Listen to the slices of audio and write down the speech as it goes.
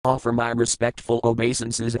Offer my respectful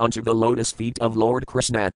obeisances unto the lotus feet of Lord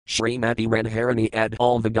Krishna, Srimati Radharani and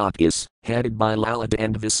all the Gopis, headed by Lalita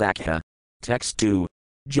and Visakha. Text 2.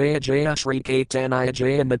 Jaya Jaya Shri Caitanya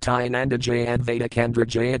Jaya Nityananda Jaya Advaita Kendra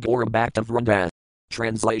Jaya Gaura Bhakta Vrinda.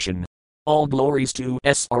 Translation. All glories to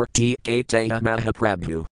Srt Caitanya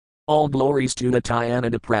Mahaprabhu. All glories to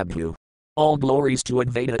Nityananda Prabhu. All glories to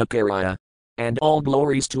Advaita Acharya. And all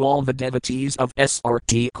glories to all the devotees of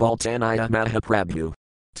Srt Caitanya Mahaprabhu.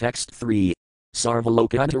 Text 3.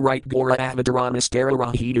 Sarvalokanta right Gora Avatarana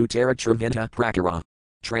Rahidu Taratravinta Prakara.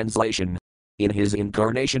 Translation. In his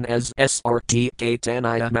incarnation as Srt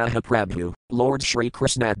Caitanya Mahaprabhu, Lord Shri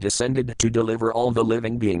Krishna descended to deliver all the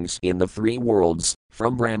living beings in the three worlds,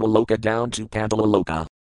 from Brahmaloka down to Patalaloka.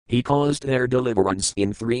 He caused their deliverance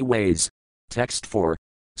in three ways. Text 4.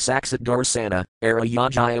 Saksat Darsana,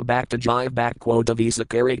 Arayajaya Bhaktajaya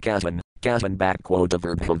Visakari Katan, Katan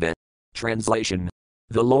Verbhava. Translation.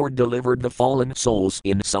 The Lord delivered the fallen souls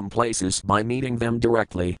in some places by meeting them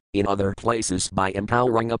directly, in other places by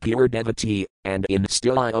empowering a pure devotee, and in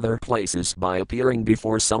still other places by appearing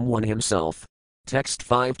before someone himself. Text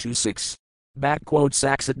 5-6.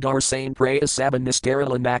 Saksat Darsane Praya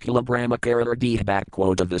Sabanistarilan Bakula Brahmakarardih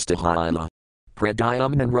Vistahila.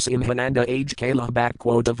 Pradayam Nanrasimhananda Age Kala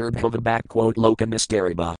Verbhava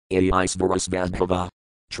Lokanistariba, Isvarasvadbhava.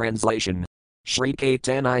 Translation. Shri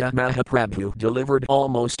Caitanya Mahaprabhu delivered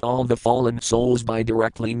almost all the fallen souls by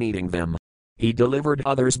directly meeting them. He delivered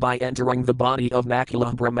others by entering the body of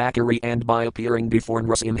Nakula Brahmakari and by appearing before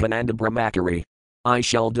Nrasimhananda Brahmakari. I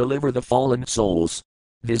shall deliver the fallen souls.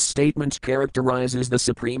 This statement characterizes the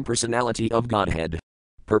Supreme Personality of Godhead.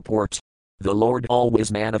 Purport. The Lord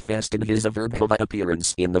always manifested his Avarbhava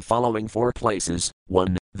appearance in the following four places.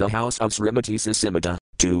 1. The house of Srimati Susimata.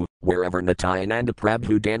 2. Wherever Nityananda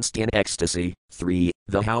Prabhu danced in ecstasy. 3.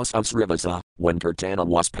 The house of Srivasa, when Kirtana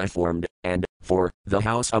was performed. And 4. The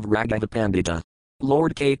house of Raghava Pandita.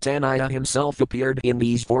 Lord Caitanya himself appeared in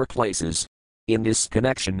these four places. In this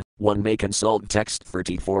connection, one may consult text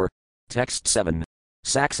 34. Text 7.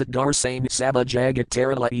 Saksat Darsane Sabha Jagat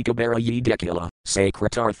Tarala Ekabara Yidekila,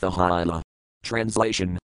 Sakritartha Haila.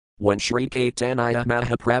 Translation. When Shri Caitanya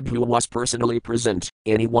Mahaprabhu was personally present,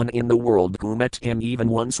 anyone in the world who met him even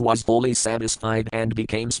once was fully satisfied and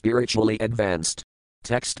became spiritually advanced.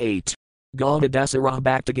 Text 8. Gaudadasara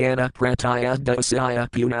Bhaktagana Prataya Dasaya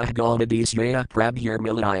Punah Gaudadisyaya Prabhir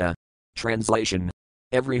Milaya. Translation.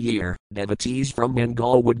 Every year, devotees from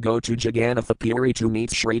Bengal would go to Jagannatha Puri to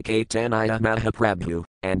meet Shri Caitanya Mahaprabhu,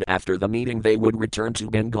 and after the meeting they would return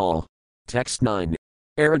to Bengal. Text 9.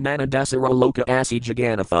 Aranana Dasara Loka Asi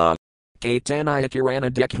Jagannatha. Caitanya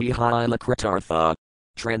Kirana Dekhi Haila Kritartha.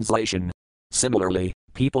 Translation. Similarly,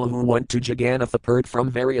 people who went to Jagannatha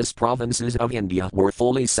from various provinces of India were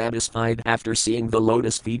fully satisfied after seeing the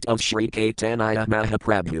lotus feet of Shri Caitanya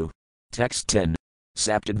Mahaprabhu. Text 10.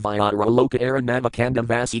 Saptadvyara Loka Aranavakanda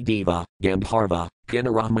Vasudeva, Gandharva,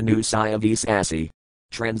 Kinarahmanusaya Visasi.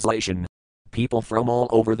 Translation. People from all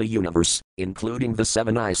over the universe, including the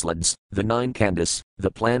 7 islands, the 9 kandhas,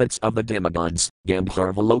 the planets of the demigods,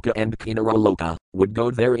 Gandharvaloka and Kinaraloka, would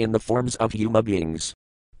go there in the forms of human beings.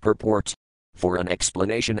 Purport. For an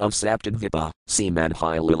explanation of Saptadvipa, see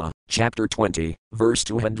Madhyalila, chapter 20, verse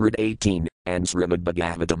 218, and Srimad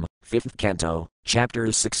Bhagavatam, 5th canto,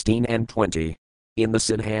 chapters 16 and 20. In the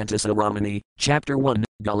Siddhanta Saramani, chapter 1,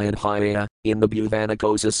 Galadhyaya, in the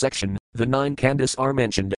Bhuvanakosa section, the 9 kandhas are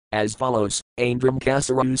mentioned, as follows: Andram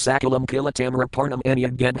Kasaru Sakalam Kilatamra Parnam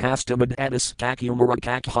Enya Gedhastamad Adis Kakumara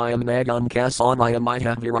Kakhayam Nagam Kasanaya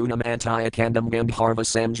Maya Virunam Antaya Kandam Gandharva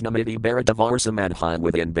Samjnamiti Bharatavarsa Madhya.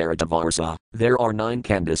 Within Bharatavarsa, there are 9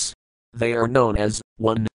 kandhas. They are known as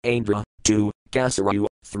 1. Andra, 2. Kasaru,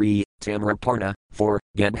 3. Tamraparna, 4.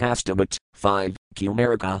 Gedhastamat, 5.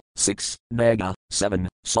 Kumarika, 6. Naga, 7.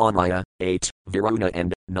 Sanaya, 8. Viruna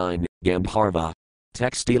and 9. Gandharva.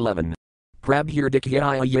 Text 11.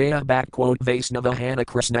 Prabhirdikyaya Vaisnavahana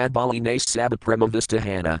Krishnadbali Nas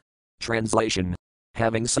Sabapremavistahana. Translation.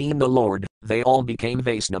 Having seen the Lord, they all became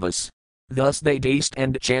Vaisnavas. Thus they danced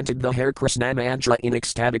and chanted the Hare Krishna mantra in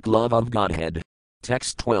ecstatic love of Godhead.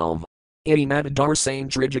 Text 12. Idimadadar Sane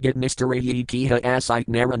Trijagat Nistarayi Kiha Asite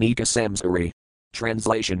Naranika Samsari.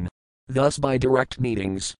 Translation. Thus by direct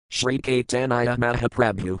meetings, Shri Caitanya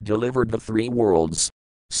Mahaprabhu delivered the 3 worlds.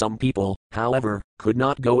 Some people, however, could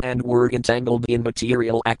not go and were entangled in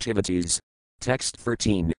material activities. Text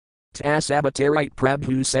 13. Tasabatarite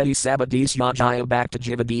Prabhu Seti Sabadis Yajaya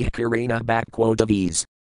Bhaktajivadih Karina Bhakwodavis.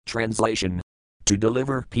 Translation. To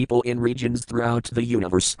deliver people in regions throughout the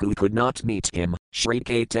universe who could not meet him, Shri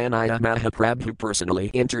Caitanya Mahaprabhu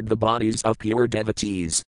personally entered the bodies of pure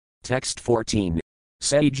devotees. Text 14.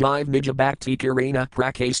 Sajiv Nijabhakti Kirina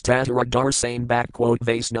Prakas Tatara Darsane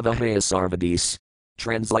Vaisnavahaya Sarvadis.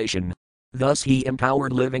 Translation. Thus he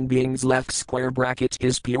empowered living beings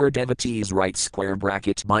his pure devotees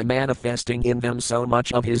by manifesting in them so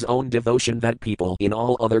much of his own devotion that people in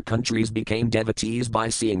all other countries became devotees by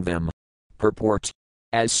seeing them. Purport.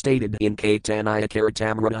 As stated in Caitanya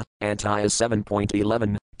Charitamrita, Antaya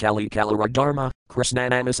 7.11, Kali Kalara Dharma,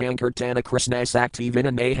 Krishnanama Sankirtana Krishna Sakti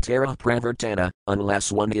Vinanahatara Pravartana,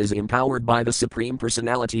 unless one is empowered by the Supreme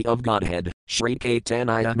Personality of Godhead, Sri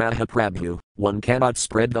Caitanya Mahaprabhu, one cannot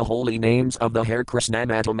spread the holy names of the Hare Krishna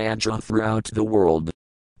mantra throughout the world.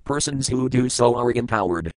 Persons who do so are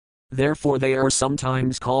empowered. Therefore they are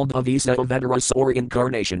sometimes called Avisa Avataras or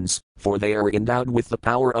incarnations, for they are endowed with the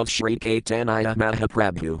power of Sri Caitanya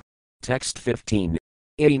Mahaprabhu. Text 15.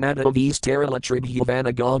 Imadavis Terala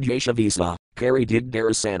Tribhuvana Galyeshavisa, Kari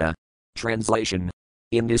Digdarasana. Translation.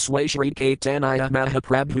 In this way Sri Caitanya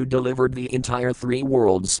Mahaprabhu delivered the entire three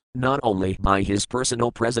worlds, not only by his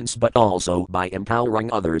personal presence but also by empowering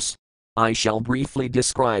others. I shall briefly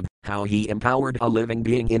describe how he empowered a living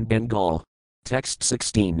being in Bengal. Text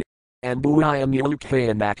 16. Ambuyam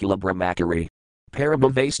Yulukhayan Nakula Brahmakari.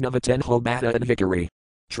 Paramavaisnavaten Hobata and Vikari.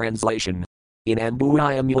 Translation. In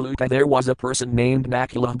Ambuyam Yuluka there was a person named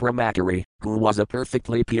Nakula Brahmakari, who was a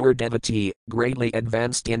perfectly pure devotee, greatly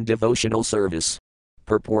advanced in devotional service.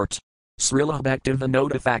 Purport. Srila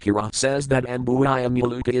Bhaktivinoda Thakura says that Ambuyam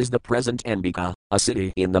Yuluka is the present Ambika, a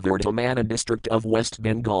city in the Vardhamana district of West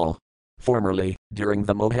Bengal. Formerly, during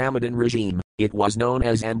the Mohammedan regime, it was known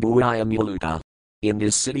as Ambuyam Yuluka. In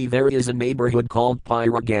this city there is a neighborhood called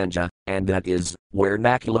Piraganja, and that is where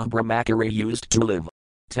Nakula Brahmakari used to live.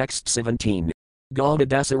 Text 17.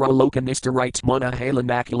 Gaudadasara Lokanistarite Munahala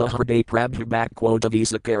Nakula Hriday Prabhu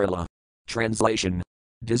Avisa Kerala. Translation.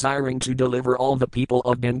 Desiring to deliver all the people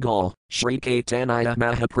of Bengal, Sri Caitanya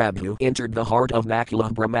Mahaprabhu entered the heart of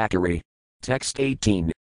Nakula Brahmakari. Text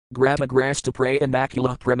 18. Gravagrasta Praya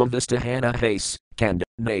Nakula Premavistahana Hase, Kand,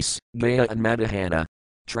 Nase, Gaya and Madahana.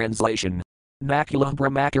 Translation. Nakula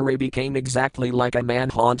Brahmakari became exactly like a man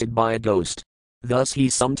haunted by a ghost. Thus he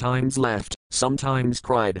sometimes laughed, sometimes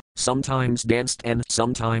cried, sometimes danced and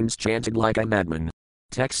sometimes chanted like a madman.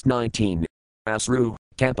 Text 19. Asru,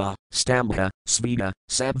 Kampa, Stambha, Svita,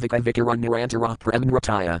 Sabvika Vikara Nirantara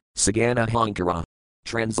Premrataya, Sagana Hankara.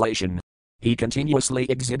 Translation. He continuously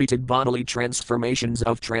exhibited bodily transformations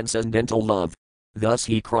of transcendental love. Thus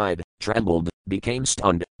he cried, trembled, became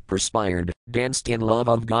stunned, perspired, danced in love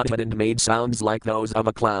of Godhead and made sounds like those of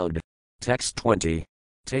a cloud. Text 20.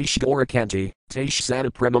 Tesh Gorakanti, Tesh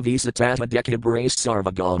Sadapremavisa Tata Dekibrais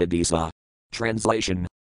Sarvagalmadisa. Translation.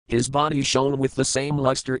 His body shone with the same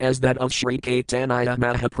luster as that of Sri Caitanya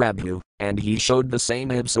Mahaprabhu, and he showed the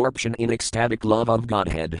same absorption in ecstatic love of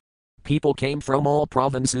Godhead. People came from all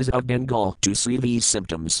provinces of Bengal to see these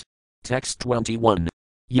symptoms. Text 21.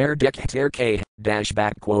 Yerdek terke,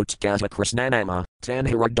 Kata Krishnanama,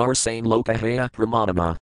 Tanharadarsane Lokahaya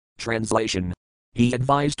Pramanama. Translation. He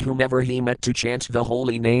advised whomever he met to chant the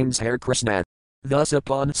holy names Hare Krishna. Thus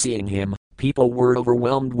upon seeing him, people were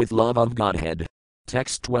overwhelmed with love of Godhead.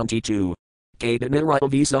 Text 22. Kadanira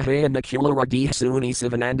Visahaya Nakula Radhi Suni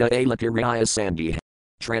Sivananda Alakiraya Sandhi.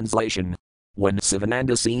 Translation. When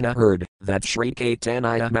Sivananda Sena heard that Sri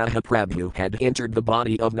Caitanya Mahaprabhu had entered the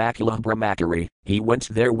body of Nakula Brahmakari, he went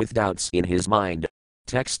there with doubts in his mind.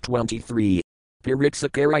 Text 23.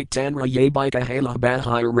 Piritsakarai Tanra Yabika Hala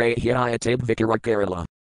Bahira Hyayatib Vikara Kerala.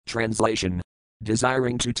 Translation.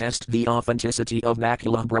 Desiring to test the authenticity of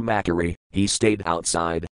Nakula Brahmakari, he stayed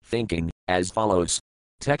outside, thinking, as follows.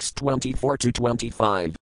 Text 24 to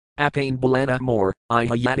 25. Apane Balana More,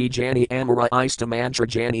 Ihayati Jani Amara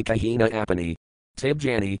Istamantra Jani Kahina Apani.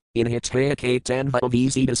 Tibjani, in Hitaya Kaitanva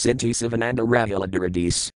Visita Sinti Sivananda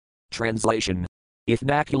Rahiladuradis. Translation. If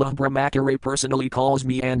Nakula Brahmakari personally calls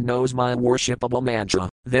me and knows my worshipable mantra,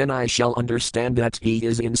 then I shall understand that he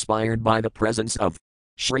is inspired by the presence of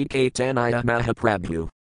Sri Caitanya Mahaprabhu.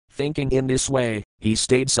 Thinking in this way, he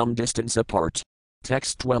stayed some distance apart.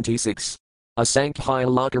 Text 26. Asankhya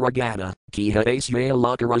Lakara Gata, Kiha Asya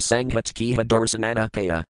Lakara Sanghat Kiha Darsanana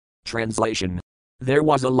Paya. Translation. There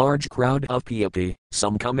was a large crowd of people,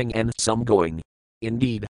 some coming and some going.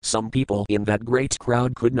 Indeed, some people in that great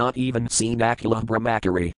crowd could not even see Nakula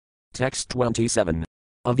Brahmakari. Text 27.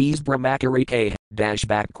 Avis Brahmakari K,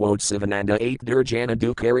 Sivananda 8 Durjana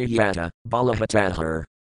Dukari Yata, Balahatahar.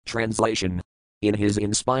 Translation. In his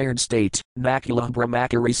inspired state, Nakula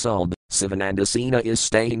Brahmakari Salb, Sivananda Sena is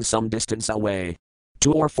staying some distance away.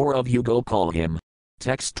 2 or 4 of you go call him.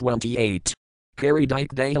 Text 28. Kari Dike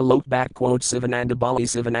Deha Lok Sivananda Bali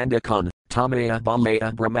Sivananda Kun, Tamaya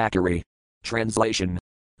Balaya Brahmakari. Translation.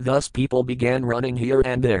 Thus people began running here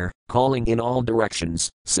and there, calling in all directions,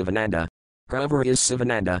 Sivananda. Whoever is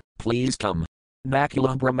Sivananda, please come.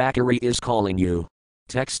 Nakula Brahmachari is calling you.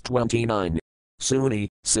 Text 29. Suni,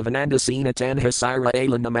 Sivananda Sena Tanhasira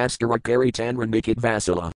Ala Namaskara Kari Tanra Nikit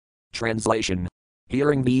Vasila. Translation.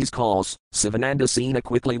 Hearing these calls, Sivananda Sena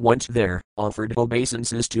quickly went there, offered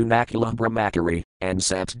obeisances to Nakula Brahmachari, and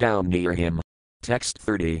sat down near him. Text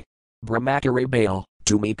 30. Brahmachari Bail,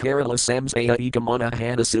 to me Kerala Samsaya Ekamana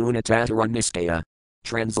Hanasuna Tatara Niskaya.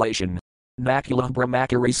 Translation. Nakula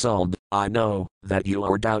Brahmachari sobbed, I know that you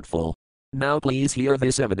are doubtful. Now please hear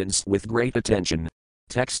this evidence with great attention.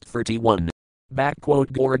 Text 31.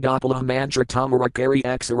 Goradapala mantra tamara kari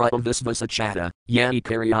aksara of visvasachata, yani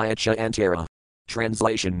karyacha antara.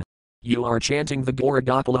 Translation. You are chanting the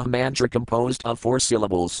Goradapala mantra composed of 4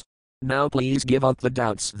 syllables. Now please give up the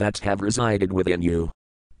doubts that have resided within you.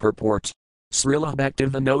 Purport. Srila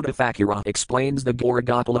Bhaktivinoda Thakura explains the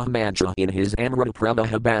Goradapala mantra in his Amrita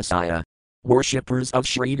Prabhahabhasaya. Worshippers of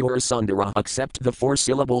Sri Gaurasundara accept the 4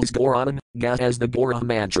 syllables Goran, Ga as the Gora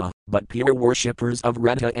mantra, but pure worshippers of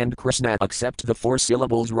Radha and Krishna accept the 4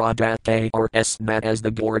 syllables Radha or Snat as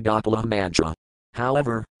the Goradapala mantra.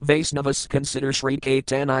 However, Vaisnavas consider Sri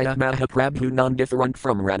Caitanya Mahaprabhu non-different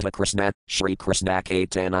from Radha Krishna, Sri Krishna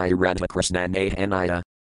Caitanya Radha Krishna Nahanaya.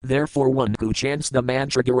 Therefore one who chants the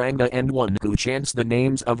mantra Gauranga and one who chants the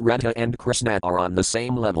names of Radha and Krishna are on the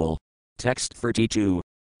same level. Text 32.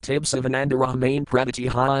 Tib Sivanandara main pradati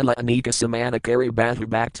haila anika samanakari bathu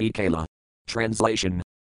bhakti kala. Translation.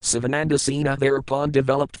 Sivananda Sena thereupon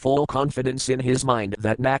developed full confidence in his mind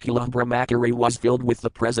that Nakula Brahmachari was filled with the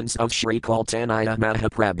presence of Sri Caitanya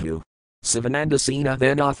Mahaprabhu. Sivananda Sena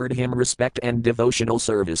then offered him respect and devotional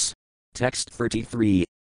service. Text 33.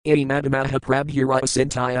 Mahaprabhura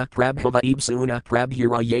Sintaya Prabhava Ibsuna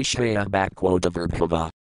Prabhura Yeshaya Verbhava.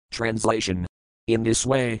 Translation. In this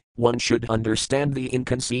way, one should understand the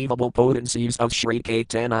inconceivable potencies of Sri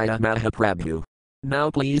Caitanya Mahaprabhu.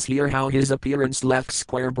 Now please hear how his appearance left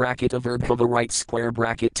square bracket of Verbhava right square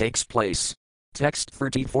bracket takes place. Text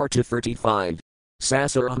 34-35.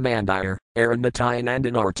 Sasara Mandir,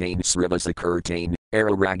 Aranatayanandanartain Srivasakirtain,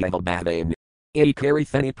 Araragavabhavain.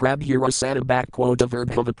 Akarithani Prabhura Sata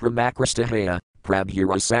Verbhava Pramakristahaya,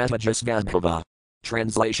 Prabhura Sata Jasvabhava.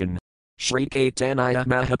 Translation. Sri Caitanya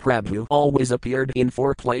Mahaprabhu always appeared in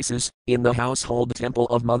 4 places, in the household temple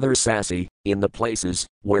of Mother Sasi, in the places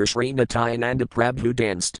where Sri Nityananda Prabhu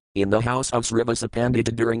danced, in the house of Srivasa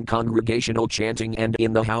Pandita during congregational chanting and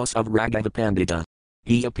in the house of Raghava Pandita.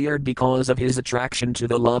 He appeared because of his attraction to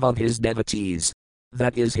the love of his devotees.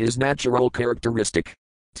 That is his natural characteristic.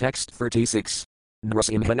 Text 36.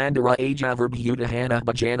 Nrasimhanandara Ajavarbhudahana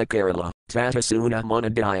Bhajana Kerala, Tatasuna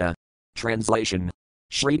Monadaya. Translation.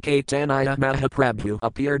 Sri Caitanya Mahaprabhu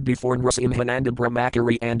appeared before Nrasimhananda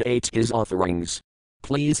Brahmachari and ate his offerings.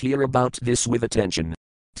 Please hear about this with attention.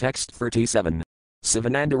 Text 37.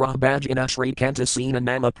 Sivanandara Bhajana Sri Kantasena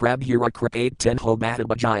Nama Prabhura Kripate Tenho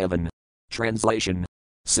Bhajayavan. Translation.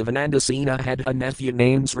 Sivananda Sena had a nephew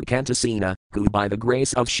named Srikantasena, who by the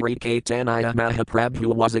grace of Sri Caitanya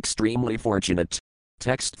Mahaprabhu was extremely fortunate.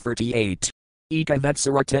 Text 38.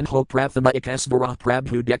 Ekavatsara Tenho Prathama Ikasvara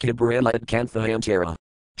Prabhu Dekabrela at Kanthayantara.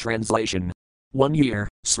 Translation. One year,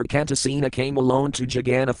 Srikantasena came alone to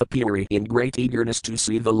Jagannathapuri in great eagerness to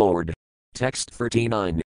see the Lord. Text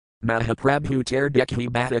 39. Mahaprabhu ter dekhi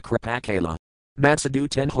bata kripakala. Matsadu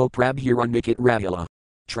tenho prabhura nikit rahila.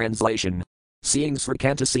 Translation. Seeing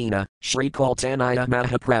Srikantasena, Sri Caitanya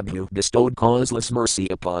Mahaprabhu bestowed causeless mercy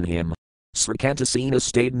upon him. Srikantasena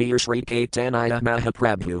stayed near Sri Caitanya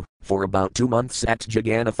Mahaprabhu for about 2 months at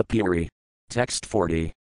Jagannathapuri. Text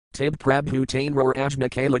 40. Tib Prabhu Tainror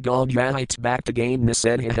Ajnakala Galyahit Bhaktagain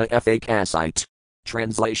Nisedhiha Fakasite.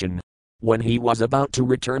 Translation. When he was about to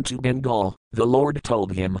return to Bengal, the Lord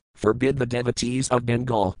told him, forbid the devotees of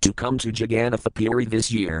Bengal to come to Jagannathapuri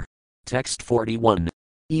this year. Text 41.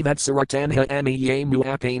 Evatsaratanha amiye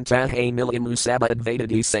muapain tahe milimusaba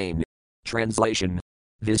advaitadi sane. Translation.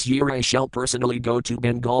 This year I shall personally go to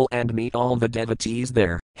Bengal and meet all the devotees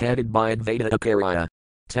there, headed by Advaita Acharya.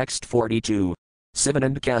 Text 42.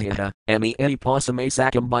 Sivanandakaya, Ami Pasame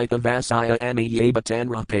Sakambita Vasaya Ami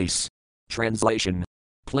Yabatanra Pace. Translation.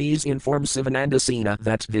 Please inform Sivananda Sena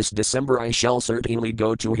that this December I shall certainly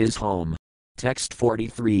go to his home. Text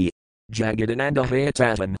 43. Jagadananda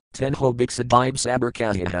Hayatatan, Tenho Bixadib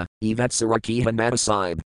Sabarkaya, Evatsarakiha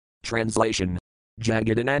Natasib. Translation.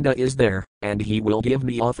 Jagadananda is there, and he will give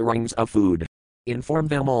me offerings of food. Inform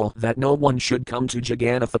them all that no one should come to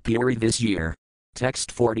Jagannathapuri this year.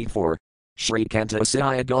 Text 44. Sri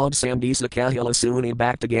Kantasaya God Samdisa Kahila Suni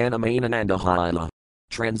Bhaktagana Mainananda Haila.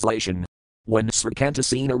 Translation. When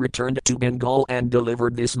Srikantasena returned to Bengal and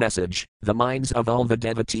delivered this message, the minds of all the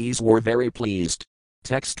devotees were very pleased.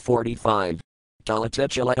 Text 45.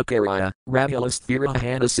 Talatechala Akarya, Ragulasthira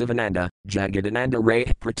Hana Sivananda, Jagadananda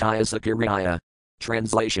Ray Pratyasakarya.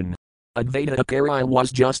 Translation. Advaita Akarya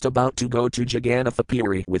was just about to go to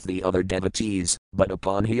Jagannatha with the other devotees, but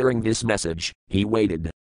upon hearing this message, he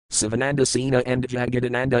waited. Sivanandasena and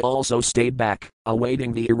Jagadananda also stayed back,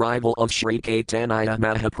 awaiting the arrival of Sri Caitanya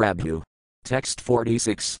Mahaprabhu. Text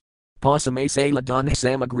 46. Pasamasela Dun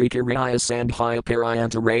Samagrikariya Sandhya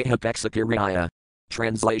Parayantaraha Pexakariya.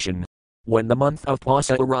 Translation. When the month of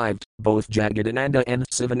Pasa arrived, both Jagadananda and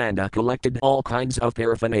Sivananda collected all kinds of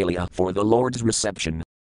paraphernalia for the Lord's reception.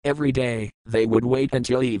 Every day, they would wait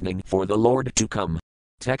until evening for the Lord to come.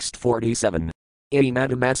 Text 47.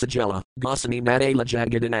 Imadamatsajala, Gosani Madala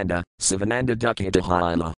Jagadananda, Sivananda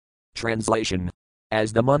Dukkadahila. Translation.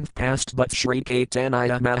 As the month passed but Sri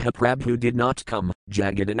Caitanya Mahaprabhu did not come,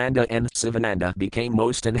 Jagadananda and Sivananda became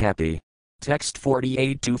most unhappy. Text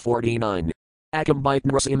 48-49. Akambite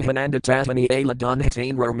Nrasimhananda Tatmani Ala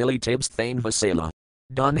Dunhatain Ramili Tibs Thain Vasila.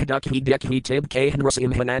 Dunhadukhi Dekhi Tib Kahan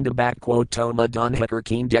Nrasimhananda Toma Dunhakar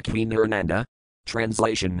Keen Dekhi Nirnanda.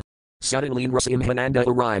 Translation. Suddenly Nrasimhananda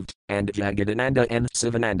arrived, and Jagadananda and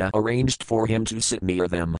Sivananda arranged for him to sit near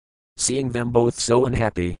them. Seeing them both so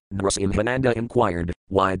unhappy, Nrasimhananda inquired,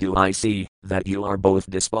 "Why do I see that you are both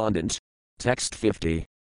despondent?" Text 50.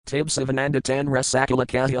 Tib Sivananda Tan Rasakala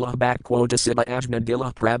Kahila Siba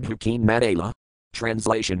Ajnadila Prabhukin Madala.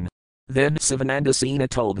 Translation. Then Sivanandasena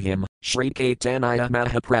told him, Sri Caitanya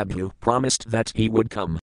Mahaprabhu promised that he would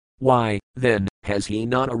come. Why, then, has he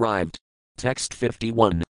not arrived? Text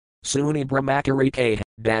 51. Suni Brahmakari K.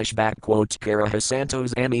 Karaha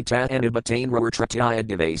Santos Amita Anibatain Rartrataya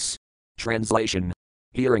Deves. Translation.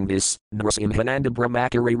 Hearing this, Nrasimhananda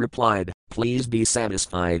Brahmakari replied, Please be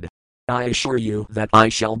satisfied. I assure you that I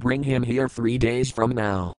shall bring him here 3 days from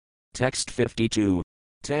now. Text 52.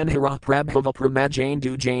 Tanhara Prabhava Pramajain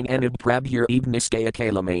Dujain Anib Prabhur Ibniskaya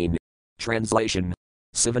Kalamain. Translation.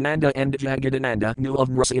 Sivananda and Jagadananda knew of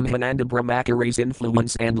Nrasimhananda Brahmakari's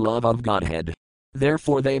influence and love of Godhead.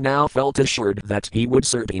 Therefore they now felt assured that he would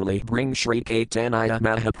certainly bring Sri Caitanya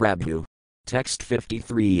Mahaprabhu. Text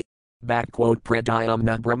 53.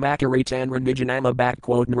 Pradyamna Brahmakari Tanra Nijanama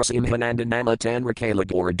Nrasimhananda Nama Tanra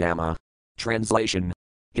Kalagordama. Translation.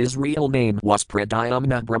 His real name was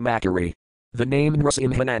Pradyamna Brahmakari. The name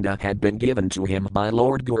Nrasimhananda had been given to him by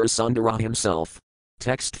Lord Gaurasundara himself.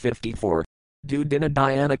 Text 54. Dudina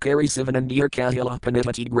Dhyana Kari Sivanandir Kahila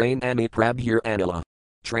Panivati Grain Ami Prabhur Anila.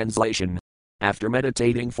 Translation. After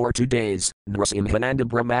meditating for 2 days, Nrasimhananda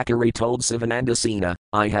Brahmakari told Sivanandasena,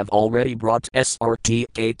 I have already brought Srt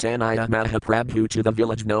Caitanya Mahaprabhu to the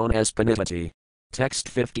village known as Panivati. Text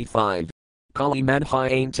 55. Kali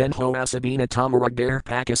Madhyain Tenho Asabina Tamaragdare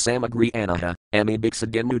Pakasamagri Anaha, Ami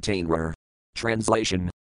Bixadimutanrar.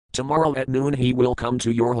 Translation. Tomorrow at noon he will come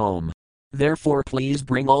to your home. Therefore please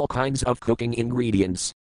bring all kinds of cooking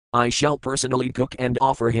ingredients. I shall personally cook and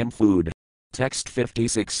offer him food. Text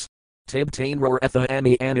 56. Tibtainrar Etha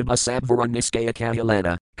Ami Anibasabvara Niskaya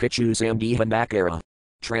Kahilana, Kichusamdihanakara.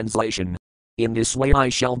 Translation. In this way I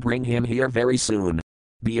shall bring him here very soon.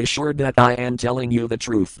 Be assured that I am telling you the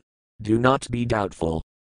truth. Do not be doubtful.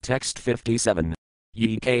 Text 57.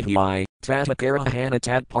 Yikahi, Tatakara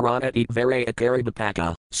Hanatat Paranati Vere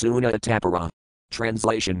Akaribapaka, Suna Atapara.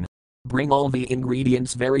 Translation. Bring all the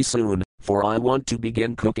ingredients very soon, for I want to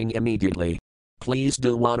begin cooking immediately. Please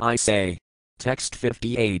do what I say. Text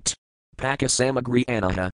 58. Pakasamagri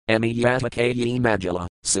Anaha, Emi Yatakayi Majala,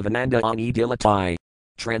 Sivananda Ani Dilatai.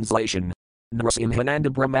 Translation. Nrasimhananda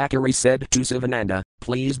Brahmakari said to Sivananda,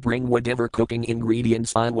 Please bring whatever cooking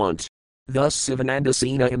ingredients I want. Thus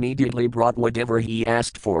Sivanandasena immediately brought whatever he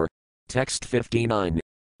asked for. Text 59.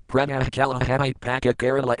 Pranahkalahavite Paka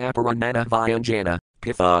Kerala Aparanana Vyanjana,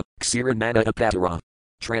 Pitha, Ksiranana Apatara.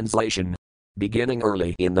 Translation. Beginning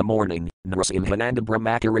early in the morning, Nrasimhananda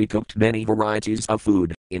Brahmakari cooked many varieties of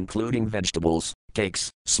food, including vegetables,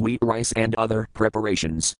 cakes, sweet rice and other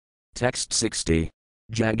preparations. Text 60.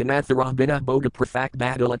 Jagannatharabhina Boga Prafak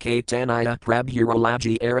Badala Caitanya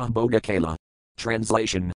Prabhuralaji Era Boga Kala.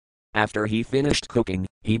 Translation. After he finished cooking,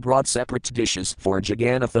 he brought separate dishes for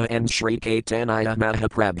Jagannatha and Sri Caitanya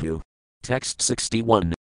Mahaprabhu. Text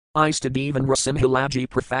 61. Istadivan Rasimhilaji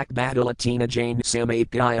Prafak Badalatina Jain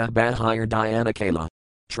Samapaya Bahir Dhyana Kala.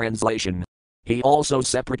 Translation. He also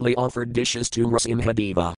separately offered dishes to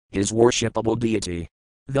Rasimhadeva, his worshipable deity.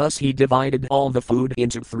 Thus he divided all the food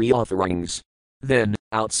into 3 offerings. Then,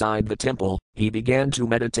 outside the temple, he began to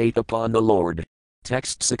meditate upon the Lord.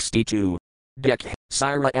 Text 62. Dek,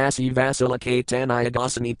 Sira Asi Vasila Kaitania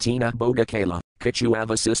Dasani Tina Bodakala, Kichu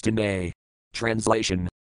Avasistane. Translation.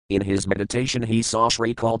 In his meditation he saw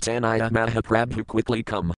Sri Kaltaniya Mahaprabhu quickly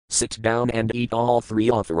come, sit down and eat all three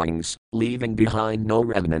offerings, leaving behind no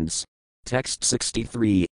remnants. Text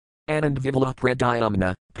 63. Anand Vivla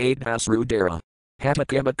Pradayamna, Paid Asrudara.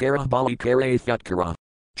 Hatakamakara Bali Kare Thutkara.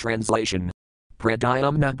 Translation.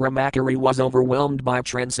 Pradayamna Brahmakari was overwhelmed by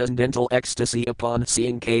transcendental ecstasy upon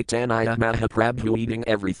seeing Caitanya Mahaprabhu eating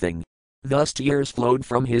everything. Thus tears flowed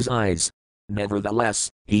from his eyes. Nevertheless,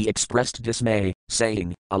 he expressed dismay,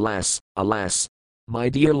 saying, Alas, alas! My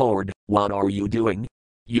dear Lord, what are you doing?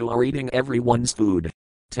 You are eating everyone's food.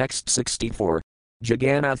 Text 64.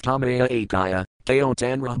 Jagannath Tamaya Akaya,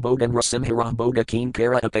 Teotanra Bodanra Simhara Boda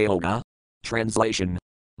Kinkara Apayoga. Translation.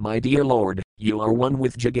 My dear Lord, you are one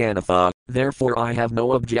with Jagannatha, therefore I have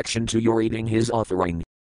no objection to your eating his offering.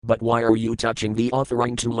 But why are you touching the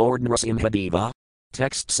offering to Lord Nrasimhadeva?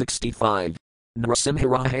 Text 65.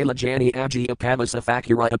 Nrasimhara Halajani Aji Apavasa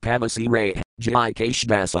Fakura Apavasi Ray, Jai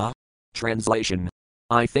Kashdasa. Translation.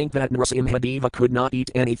 I think that Nrasimhadeva could not eat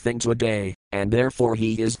anything today, and therefore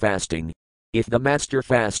he is fasting. If the master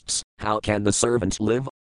fasts, how can the servant live?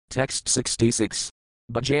 Text 66.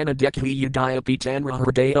 Bhajana Dekhi Yudaya Pitanra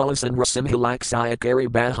Hridayalas and Rasimhilaksaya Kari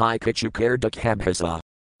Bahai Kichukar Dakhabhasa.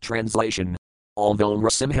 Translation. Although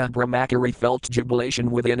Nrasimha Brahmakari felt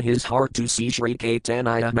jubilation within his heart to see Sri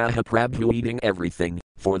Caitanya Mahaprabhu eating everything,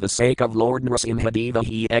 for the sake of Lord Nrasimhadeva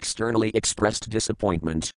he externally expressed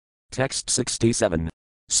disappointment. Text 67.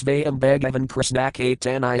 Svayam Bhagavan Krishna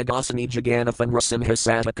Caitanya Dasani Jagannathan Nrasimha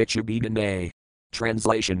Satakachu.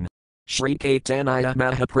 Translation. Sri Caitanya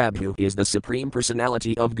Mahaprabhu is the Supreme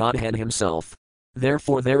Personality of Godhead himself.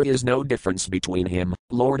 Therefore there is no difference between him,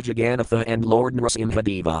 Lord Jagannatha and Lord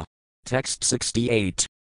Nrasimhadeva. Text 68.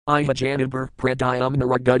 Ihajanabar Pradayam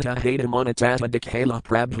Naragudha Hadamanatata Dikhala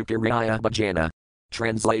Prabhukariya Bhajana.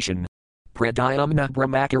 Translation. Pradayamna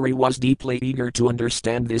Brahmakari was deeply eager to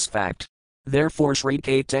understand this fact. Therefore Sri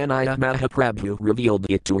Caitanya Mahaprabhu revealed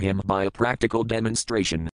it to him by a practical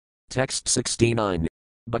demonstration. Text 69.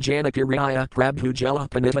 Bhajana Kiriya Prabhu Jala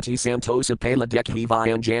Panivati Santosa Pala Dekhi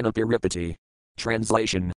Vyanjana Piripati.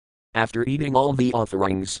 Translation. After eating all the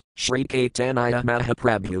offerings, Sri Caitanya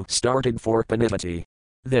Mahaprabhu started for Panivati.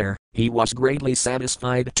 There, he was greatly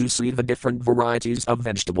satisfied to see the different varieties of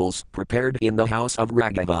vegetables prepared in the house of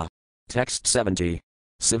Raghava. Text 70.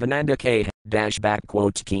 Sivananda K.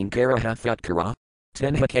 Kinkaraha Thutkara.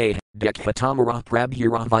 Tenha K. Dekhatamara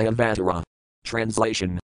Prabhura Vyavatara.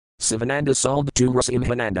 Translation. Sivananda said to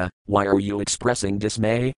Nrasimhananda, Why are you expressing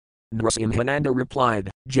dismay? Nrasimhananda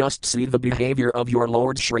replied, Just see the behavior of your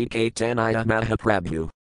Lord Sri Caitanya Mahaprabhu.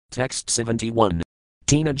 Text 71.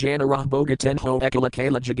 Tina Janara Bogatenho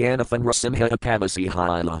Ekalakala Jagannathan Nrasimha Apavasi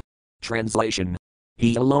Haila. Translation.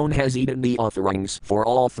 He alone has eaten the offerings for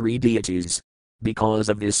all three deities. Because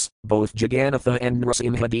of this, both Jagannatha and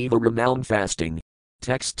Nrasimhadeva renowned fasting.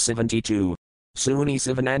 Text 72. Suni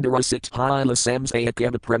Sivanandara Sit Haila Samsaya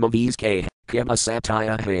Keba Premaviske, Keba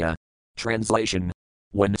Satya Haya. Translation.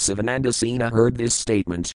 When Sivananda Sena heard this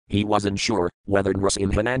statement, he was unsure whether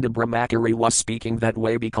Nrasimhananda Brahmakari was speaking that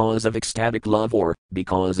way because of ecstatic love or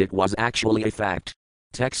because it was actually a fact.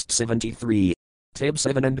 Text 73. Tib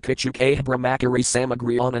Sivanand Kichukah Brahmakari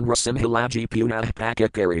Samagriyan and Nrasimhilaji Punah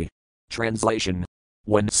Pakakari. Translation.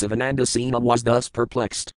 When Sivananda Sena was thus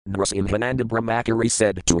perplexed, Nrasimhananda Brahmakari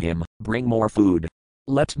said to him, Bring more food.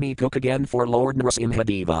 Let me cook again for Lord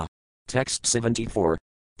Nrasimhadeva. Text 74.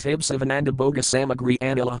 Tib Sivananda Boga Samagri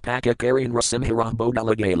Anila Pakakari Nrasimhara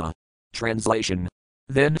Bodalagala. Translation.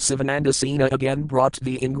 Then Sivananda Sena again brought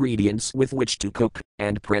the ingredients with which to cook,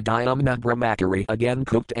 and Pradayamna Brahmakari again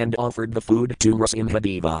cooked and offered the food to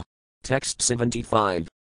Nrasimhadeva. Text 75.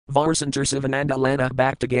 Varsantar Sivananda Lana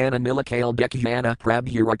Bhaktagana Nilakale Dekyana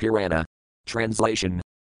Prabhurakirana. Translation.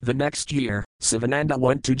 The next year, Sivananda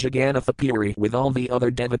went to Jagannatha Puri with all the other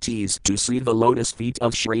devotees to see the lotus feet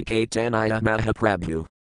of Sri Caitanya Mahaprabhu.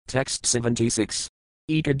 Text 76.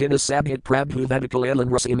 Ekadina Sabhit Prabhu Vadakalalan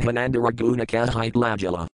Nrasimhananda Raguna Kahit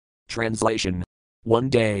Lajala. Translation. One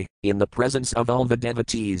day, in the presence of all the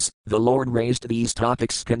devotees, the Lord raised these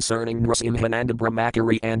topics concerning Nrasimhananda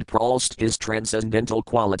Brahmakari and praised his transcendental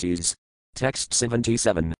qualities. Text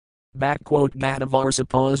 77.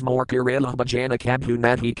 Gadavarsapas Morkarila Bhajana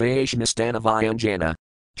Kabhunati Kaishnastana Vyanjana.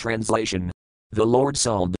 Translation. The Lord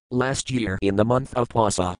said, last year in the month of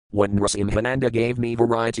Pasa, when Nrasimhananda gave me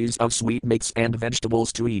varieties of sweetmeats and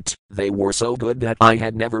vegetables to eat, they were so good that I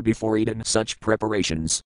had never before eaten such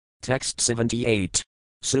preparations. Text 78.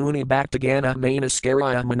 Suni Bhaktagana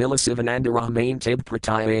Manaskaraya Manila Sivanandara Main Tib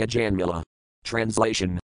Prataya Janmila.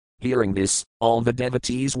 Translation. Hearing this, all the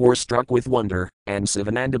devotees were struck with wonder, and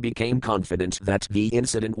Sivananda became confident that the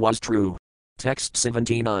incident was true. Text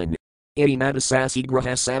 79. Idimadasasi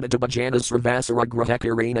graha samadabhajana sravasara graha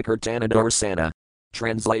kirana kirtana darsana.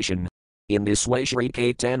 Translation. In this way Sri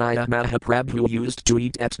Caitanya Mahaprabhu used to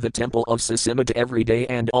eat at the temple of Sasimata every day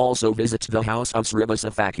and also visit the house of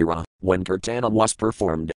Srivasa Thakura, when Kirtana was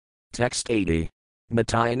performed. Text 80.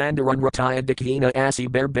 Natayanandaran Rataya Dakina Asi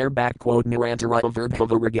Bear Nirantara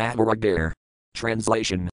Verdhava Ragavaragar.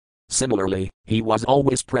 Translation. Similarly, he was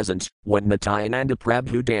always present when Nityananda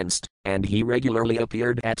Prabhu danced, and he regularly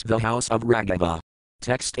appeared at the house of Raghava.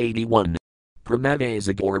 Text 81.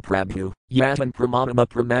 Pramavesa Gaur Prabhu, Yatan Pramanama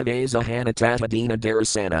Pramavesa Hanatadina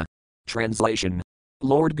Darasana. Translation.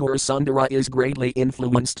 Lord Gaurasundara is greatly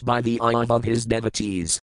influenced by the eye of his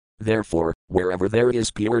devotees. Therefore, wherever there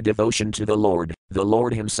is pure devotion to the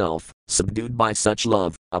Lord himself, subdued by such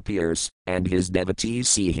love, appears, and his devotees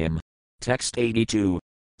see him. Text 82.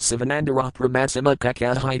 Sivanandara Pramasima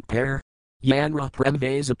Kakahite Pair. Yanra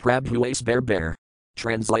Premvesa Prabhuas Bear.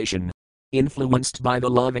 Translation. Influenced by the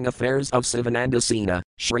loving affairs of Sivananda Sena,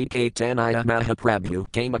 Sri Caitanya Mahaprabhu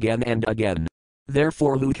came again and again.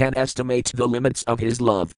 Therefore who can estimate the limits of his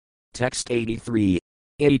love? Text 83.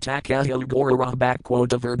 Itakahil Gaura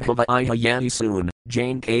Verdhava Ihayani soon,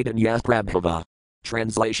 Jain Caitanya Prabhava.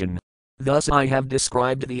 Translation. Thus I have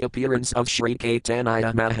described the appearance of Sri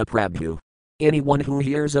Caitanya Mahaprabhu. Anyone who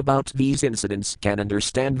hears about these incidents can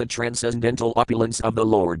understand the transcendental opulence of the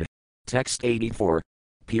Lord. Text 84.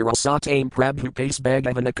 Pirasatame Prabhu Pace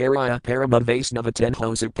Bhagavanakaraya Parama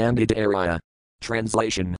Vaisnavatenhosa Pandit Araya.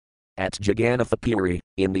 Translation. At Jagannatha Puri,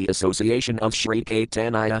 in the association of Sri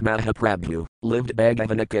Caitanya Mahaprabhu, lived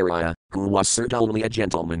Bhagavanakaraya, who was certainly a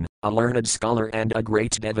gentleman, a learned scholar and a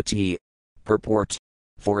great devotee. Purport.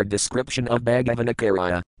 For a description of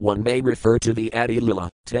Bhagavanakaraya, one may refer to the Adi Lila,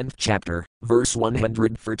 10th chapter, verse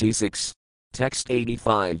 136. Text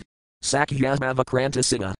 85.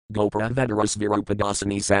 Sakyamavakrantasita, Gopravadaras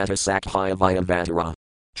Virupadasani Sata Sakhayavayavatara.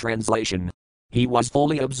 Translation. He was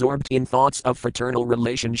fully absorbed in thoughts of fraternal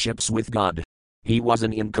relationships with God. He was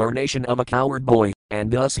an incarnation of a coward boy, and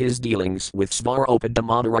thus his dealings with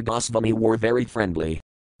Svaropadamodara Goswami were very friendly.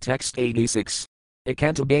 Text 86.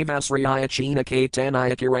 Ikantabhavasriyaya China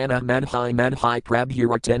Caitanya Kirana Madhai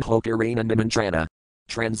Prabhuratenho Kirana Nimantrana.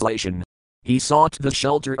 Translation. He sought the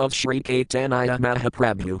shelter of Sri Caitanya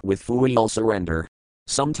Mahaprabhu with full surrender.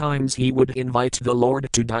 Sometimes he would invite the Lord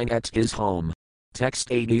to dine at his home.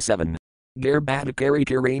 Text 87. Garbhadakari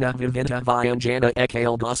Kirana Vivinta Vyanjana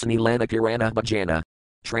Ekal Gosani Lana Kirana Bhajana.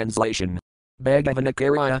 Translation.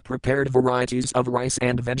 Bhagavanakaraya prepared varieties of rice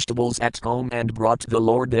and vegetables at home and brought the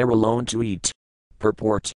Lord there alone to eat.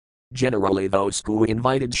 Purport. Generally those who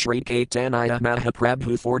invited Sri Caitanya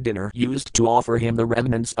Mahaprabhu for dinner used to offer him the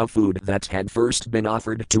remnants of food that had first been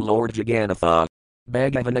offered to Lord Jagannatha.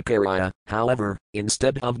 Bhagavanakaraya, however,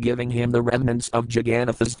 instead of giving him the remnants of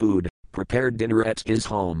Jagannatha's food, prepared dinner at his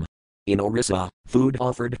home. In Orissa, food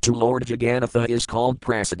offered to Lord Jagannatha is called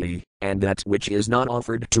prasadi, and that which is not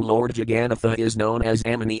offered to Lord Jagannatha is known as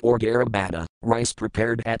amani or garabada, rice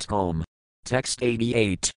prepared at home. Text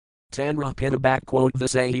 88. Tanra Pita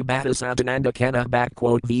Visahi Bhattasadananda Kana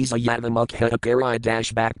Visa Yadamukha Akarai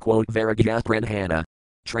Varagya.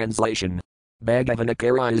 Translation.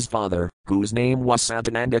 Bhagavanakaraya's father, whose name was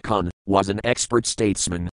Sadananda Khan, was an expert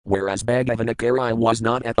statesman, whereas Bhagavanakaraya was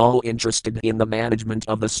not at all interested in the management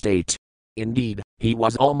of the state. Indeed, he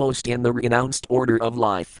was almost in the renounced order of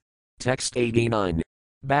life. Text 89.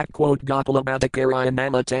 Gopala Bhattakaraya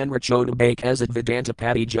Nama Tanra Chodabake as Vedanta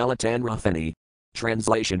Pati Jalatanrathani.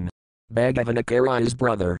 Translation. Bhagavanakaraya's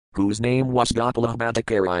brother, whose name was Gopala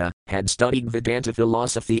Bhattakaraya, had studied Vedanta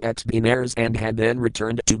philosophy at Benares and had then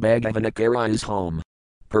returned to Bhagavanakaraya's home.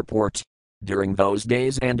 Purport. During those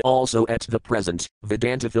days and also at the present,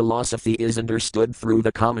 Vedanta philosophy is understood through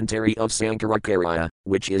the commentary of Sankaracharya,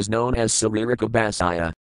 which is known as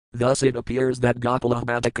Saririkabhasaya. Thus it appears that Gopala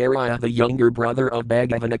Bhattakaraya, the younger brother of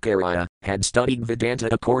Bhagavanakaraya, had studied Vedanta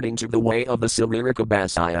according to the way of the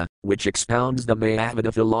Saririkabhasaya, which expounds the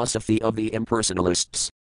Mayavada philosophy of the impersonalists.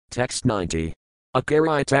 Text 90.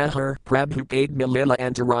 Akarai Tahar Prabhu Paid Milila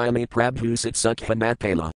Antarayami Prabhu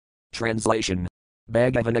Sitsukhanatpala. Translation.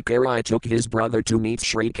 Bhagavanakaraya took his brother to meet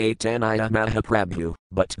Sri Caitanya Mahaprabhu,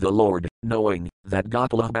 but the Lord, knowing that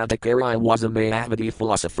Gopala Bhattakaraya was a Mayavadi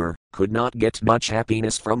philosopher, could not get much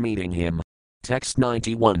happiness from meeting him. Text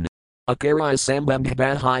 91. Akarai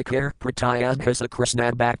Sambandhabhai Pratayadhasa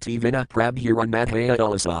Krishna Bhakti Vina Prabhuranadhaya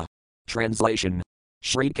Ulasa. Translation.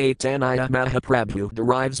 Sri Caitanya Mahaprabhu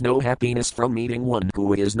derives no happiness from meeting one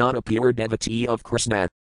who is not a pure devotee of Krishna.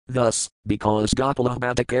 Thus, because Gopala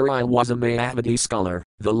Bhattacharya was a Mayavadi scholar,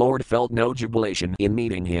 the Lord felt no jubilation in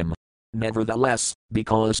meeting him. Nevertheless,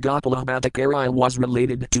 because Gopala Bhattacharya was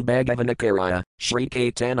related to Bhagavanacharya, Sri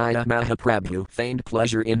Caitanya Mahaprabhu feigned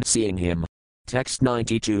pleasure in seeing him. Text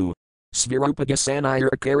 92. Svirupagasanair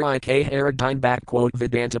Acharya K. Haradine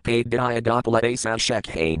Vedanta Padaya Gopala Asa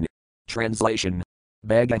Shekhain. Translation.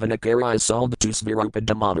 Bhagavanacharya sold to Svirupa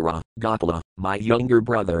Damodara, Gopala, my younger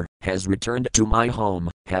brother, has returned to my home,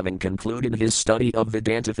 having concluded his study of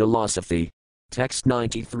Vedanta philosophy. Text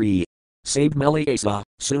 93. Sabmeli Asa,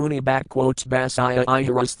 Suni Basaya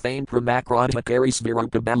Iharas Thane Pramakradhakari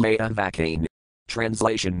Svirupa Balaya Vakain.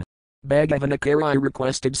 Translation. Bhagavanacharya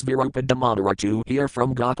requested Svirupa Damodara to hear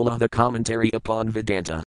from Gopala the commentary upon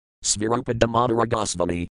Vedanta. Svirupa Damodara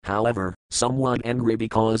Goswami, however, somewhat angry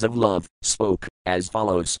because of love, spoke as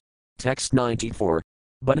follows. Text 94.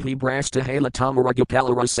 But he Brastahela Tamara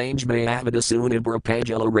Gopalara Sange Mayavada Sunibra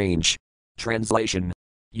Pajala range. Translation.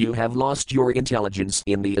 You have lost your intelligence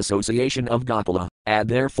in the association of Gopala, and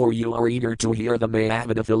therefore you are eager to hear the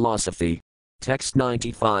Mayavada philosophy. Text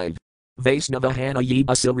 95. Vaisnavahana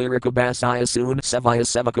Yiba Silirika Basaya Sun Sevaya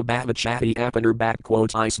Sevaka Bhavachati Apanar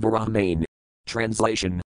Isvaramain.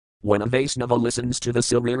 Translation. When a Vaisnava listens to the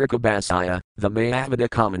Silirika Basaya, the Mayavada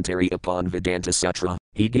commentary upon Vedanta Sutra,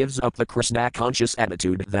 he gives up the Krishna conscious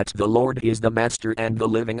attitude that the Lord is the master and the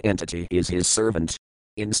living entity is his servant.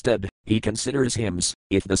 Instead, he considers hymns,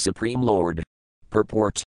 if the Supreme Lord.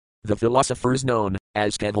 Purport. The philosophers known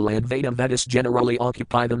as Kavaladvaita Vedas generally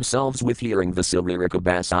occupy themselves with hearing the Silirika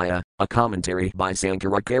Basaya, a commentary by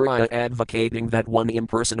Sankaracharya advocating that one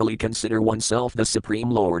impersonally consider oneself the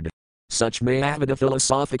Supreme Lord. Such Mayavada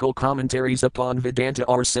philosophical commentaries upon Vedanta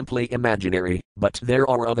are simply imaginary, but there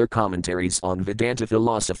are other commentaries on Vedanta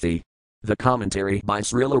philosophy. The commentary by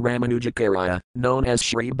Srila Ramanujacharya, known as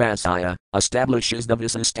Sri Basaya, establishes the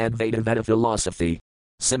Visistadvaita Veda philosophy.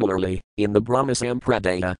 Similarly, in the Brahma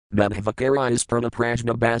Sampradaya, Madhvacharya's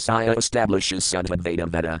Purnaprajna Basaya establishes Suddhadvaita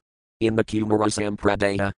Veda. In the Kumara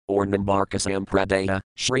Sampradaya, or Nimbarka Sampradaya,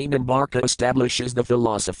 Sri Nimbarka establishes the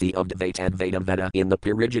philosophy of Dvaitadvaita Veda in the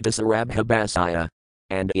Parijita Sarabha Basaya.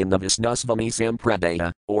 And in the Visnusvami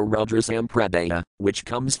Sampradaya, or Rudra Sampradaya, which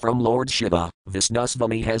comes from Lord Shiva,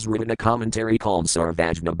 Visnusvami has written a commentary called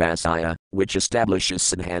Sarvajna Basaya, which establishes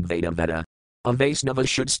Siddhadvaita Veda. A Vaisnava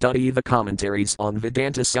should study the commentaries on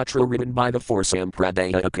Vedanta Sutra written by the four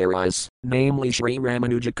Sampradaya Acharyas, namely Sri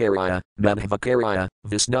Ramanujacharya, Madhvacharya,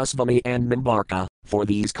 Visnusvami and Nimbarka, for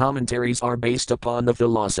these commentaries are based upon the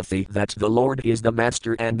philosophy that the Lord is the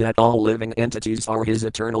master and that all living entities are his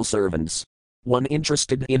eternal servants. One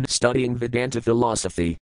interested in studying Vedanta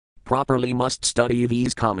philosophy properly must study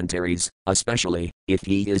these commentaries, especially if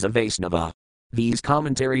he is a Vaisnava. These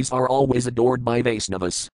commentaries are always adored by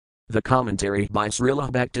Vaisnavas. The commentary by Srila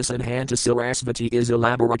Bhaktisiddhanta Sarasvati is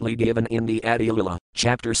elaborately given in the Adilila,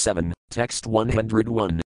 Chapter 7, Text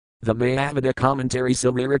 101. The Mayavada commentary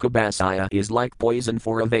Silirika Basaya is like poison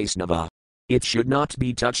for a Vaisnava. It should not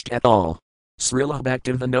be touched at all. Srila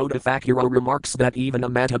Bhaktivinoda Thakura remarks that even a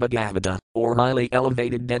Madhubhagavata, or highly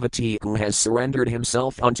elevated devotee who has surrendered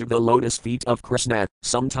himself unto the lotus feet of Krishna,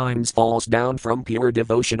 sometimes falls down from pure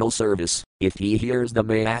devotional service, if he hears the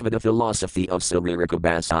Mayavada philosophy of Silirika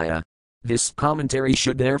Basaya. This commentary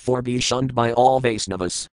should therefore be shunned by all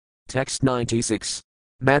Vaisnavas. Text 96.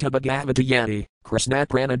 Madhubhagavata Yati, Krishna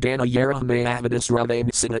Pranadana Yara Mayavadis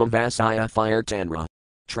Ravain Siddha Vasaya Fire Tanra.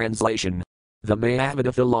 Translation. The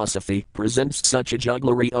Mayavada philosophy presents such a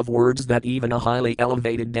jugglery of words that even a highly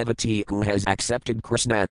elevated devotee who has accepted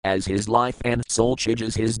Krishna as his life and soul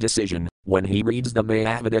changes his decision when he reads the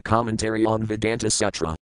Mayavada commentary on Vedanta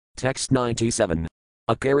Sutra. Text 97.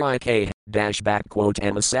 Acharya K.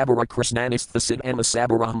 Amasabara Krishnanisthasid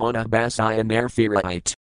Amasabara Mona Basaya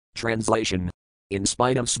Nerfirite. Translation. In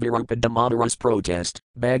spite of Svirupa Damodara's protest,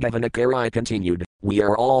 Bhagavanacharya continued, we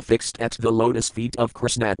are all fixed at the lotus feet of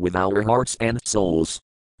Krishna with our hearts and souls.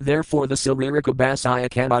 Therefore the Silirika Basaya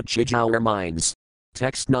cannot change our minds.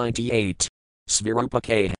 Text 98. Svirupa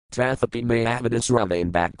K. Tathapi Mayavadis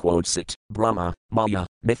Ravain Sit, Brahma, Maya,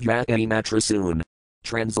 Mithyati Matrasoon.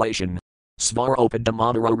 Translation. Svarupa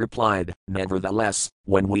Damodara replied, nevertheless,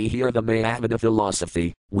 when we hear the Mayavada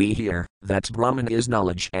philosophy, we hear that Brahman is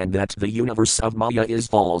knowledge and that the universe of Maya is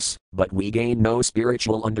false, but we gain no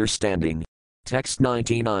spiritual understanding. Text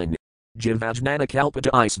 99. Jivajnana Kalpata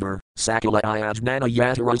Isvar, Sakala Iyajnana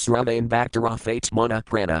Yataras Ravain Bhaktara Fate Mana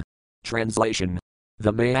Prana. Translation.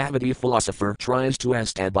 The Mayavadi philosopher tries to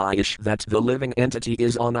establish that the living entity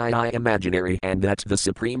is imaginary and that the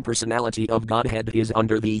Supreme Personality of Godhead is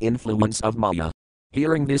under the influence of Maya.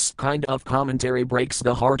 Hearing this kind of commentary breaks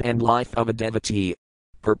the heart and life of a devotee.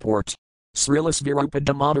 Purport. Srila Svirupa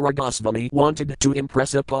Damodara Goswami wanted to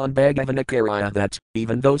impress upon Bhagavanakarya that,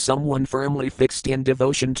 even though someone firmly fixed in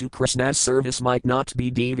devotion to Krishna's service might not be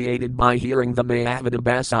deviated by hearing the Mayavada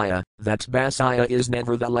Bhasaya, that Bhasaya is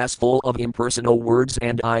nevertheless full of impersonal words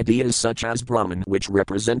and ideas such as Brahman, which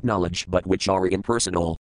represent knowledge but which are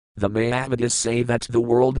impersonal. The Mayavadis say that the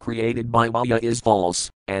world created by Maya is false,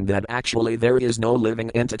 and that actually there is no living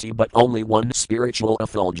entity but only one spiritual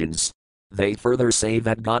effulgence. They further say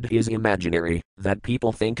that God is imaginary, that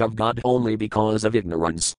people think of God only because of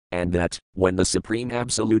ignorance, and that, when the Supreme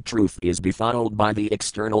Absolute Truth is befouled by the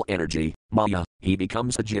external energy, Maya, he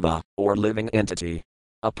becomes a jiva, or living entity.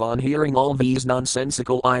 Upon hearing all these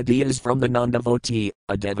nonsensical ideas from the non-devotee,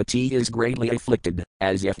 a devotee is greatly afflicted,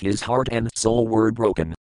 as if his heart and soul were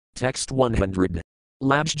broken. Text 100.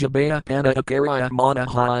 Labjabaya Pana Akarya Mana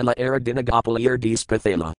Haila Aradinagapalirdis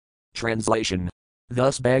Pathala. Translation.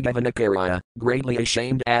 Thus Bhagavanakarya, greatly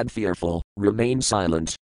ashamed and fearful, remained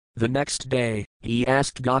silent. The next day, he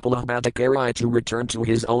asked Gopala Bhattakarya to return to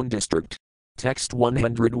his own district. Text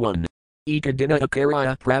 101. Ekadina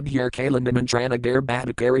Akarya Prabhir Kalanimantranagir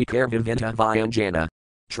Bhattakari Karvivinta Vyanjana.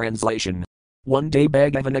 Translation. One day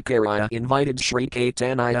Bhagavanakarya invited Sri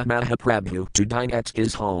Caitanya Mahaprabhu to dine at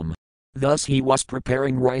his home. Thus he was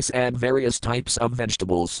preparing rice and various types of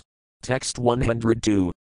vegetables. Text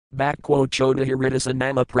 102. Choda Hiridasa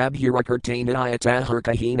Nama Prabhira Kirtanaya Tahar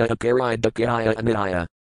Kahina Akarya Dakaya Anaya.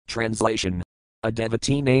 Translation. A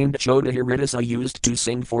devotee named Choda Hiridasa used to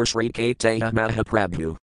sing for Sri Caitanya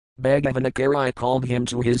Mahaprabhu. Bhagavanakarya called him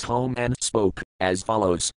to his home and spoke, as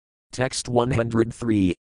follows. Text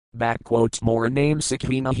 103. More name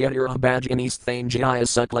Sikhina Hirira Bhajanis Thanjaya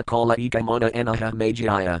Sukla Kala Ekamana Anaha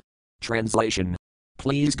Majaya. Translation.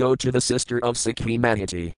 Please go to the sister of Sikhi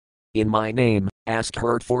Mahiti. In my name, ask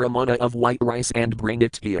her for a mana of white rice and bring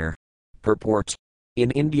it here. Purport.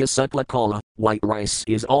 In India Sukla Kala, white rice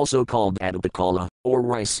is also called Adipakala, or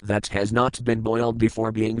rice that has not been boiled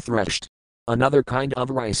before being threshed. Another kind of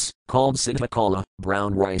rice, called Siddhakala,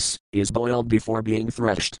 brown rice, is boiled before being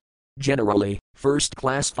threshed. Generally,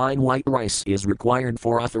 first-class fine white rice is required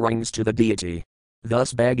for offerings to the deity.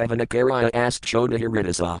 Thus Bhagavanakarya asked Choda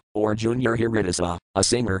Hiridasa, or Junior Hiridasa, a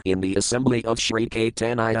singer in the assembly of Sri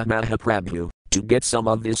Caitanya Mahaprabhu, to get some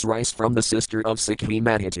of this rice from the sister of Sikhi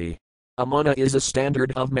Mahiti. A mana is a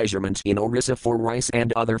standard of measurement in Orissa for rice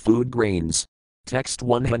and other food grains. Text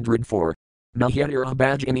 104. Mahira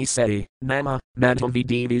Bhajani Seti, Nama, Madhavi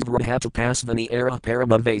Devi's Rahatapasvani Era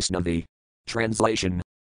Parama Vaisnavi. Translation.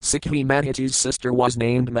 Sikhi Mahiti's sister was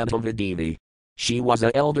named Madhavi Devi. She was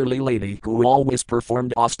an elderly lady who always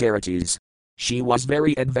performed austerities. She was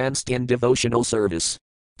very advanced in devotional service.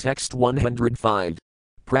 Text 105.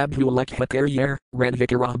 Prabhu Lekhakaryer,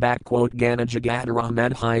 Ranvikara Gana Jagadara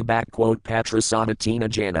Madhai Patrasadatina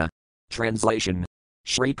Jana. Translation.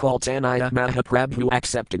 Sri Caitanya Mahaprabhu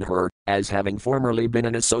accepted her, as having formerly been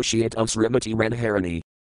an associate of Srimati Radharani.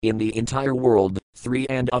 In the entire world,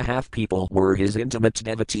 3.5 people were his intimate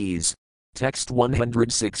devotees. Text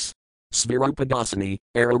 106. Svirupa Goswami,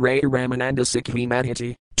 Araray Ramananda Sikhi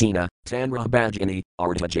Mahiti, Tina, Tanra Bhajani,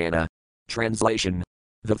 Ardhajana. Translation.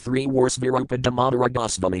 The three were Svirupa Damodara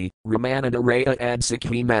Goswami, Ramananda Raya and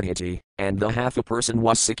Sikhi Mahiti, and the half a person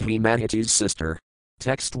was Sikhi Mahiti's sister.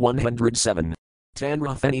 Text 107.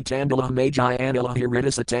 Tanra Feni Tandala Majai Anila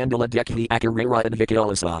Hiridasa Tandala Dekhi Akarira and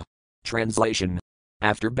Vikalasa. Translation.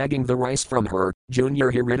 After begging the rice from her,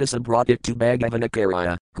 Junior Hiridasa brought it to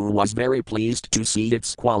Bhagavanakarya, who was very pleased to see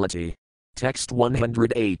its quality. Text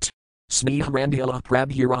 108. Snehrandhila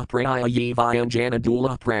Prabhira Prayayi Vyanjana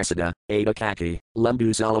Dula Prasada, Adakaki, Lembu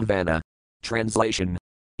Salavana. Translation.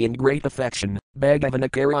 In great affection,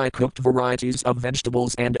 Bhagavanakarya cooked varieties of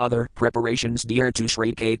vegetables and other preparations dear to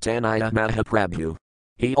Sri Caitanya Mahaprabhu.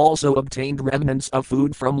 He also obtained remnants of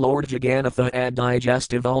food from Lord Jagannatha and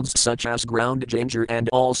digestive alds such as ground ginger and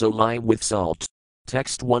also lime with salt.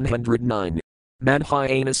 Text 109.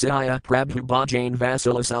 Madhyana Prabhu Bhajan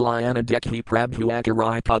Vasalasalayana Dekhi Prabhu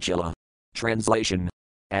Akarai Pachila. Translation.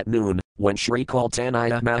 At noon, when Sri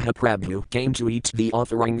Caitanya Mahaprabhu came to eat the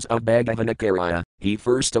offerings of Bhagavanakarya, he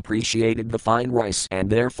first appreciated the fine rice and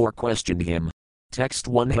therefore questioned him. Text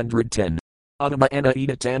 110. Adama Ena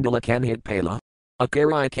Ida Tandala Kanhit Pala.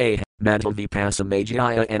 Akarai K. Madhavi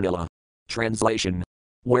Pasamajaya Anila. Translation.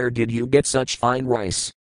 Where did you get such fine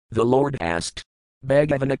rice? The Lord asked.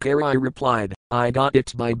 Bhagavanakarya replied, I got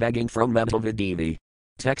it by begging from Madhavi Devi.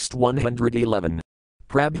 Text 111.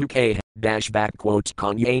 Prabhu K.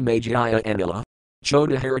 Kanye Majaya Anila.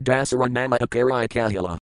 Choda Haridasara Nama Akarai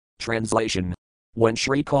Kahila. Translation. When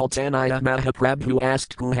Sri Kaltanaya Mahaprabhu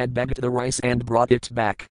asked who had begged the rice and brought it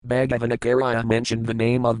back, Bhagavanakarya mentioned the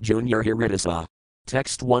name of Junior Haridasa.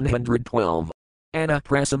 Text 112. Anna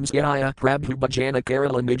Prasamsyaya Prabhu Bhajana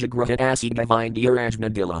Kerala Nijagraha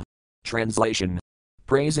Asidavindiyarajnadila. Translation.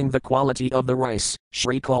 Praising the quality of the rice,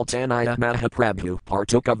 Sri Kaltanaya Mahaprabhu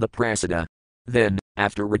partook of the prasada. Then,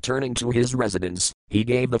 after returning to his residence, he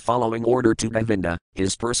gave the following order to Govinda,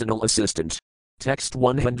 his personal assistant. Text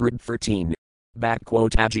 113.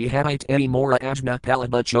 Ajihait edi mora ajna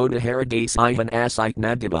palaba choda haradase ivan asite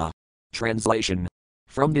nadiba. Translation.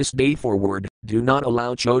 From this day forward, do not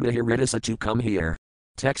allow Choda Haridasa to come here.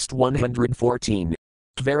 Text 114.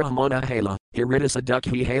 Tvaramana hala, Haridasa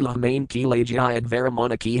dukhi hala main kilajayad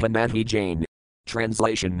varamana kiha madhi jain.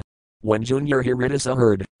 Translation. When Junior Haridasa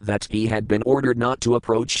heard that he had been ordered not to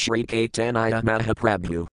approach Sri Caitanya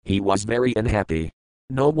Mahaprabhu, he was very unhappy.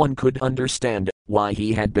 No one could understand why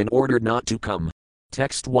he had been ordered not to come.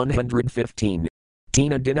 Text 115.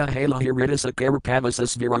 Tina Dina Hala Haridasa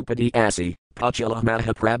Karapavasas Virupati Asi, Pachala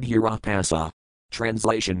Mahaprabhurapasa.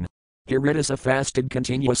 Translation. Haridasa fasted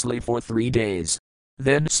continuously for 3 days.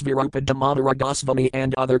 Then Svirupa Damodara Goswami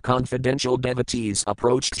and other confidential devotees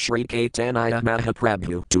approached Sri Caitanya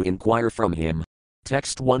Mahaprabhu to inquire from him.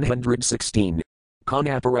 Text 116.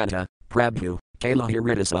 Kanaparata, Prabhu, Kala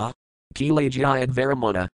Haridasa. Kilajayad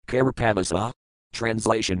Varamana, Karapavasa.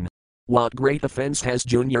 Translation. What great offense has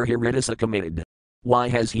Junior Haridasa committed? Why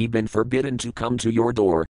has he been forbidden to come to your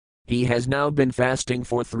door? He has now been fasting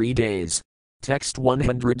for 3 days. Text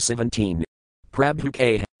 117. Prabhu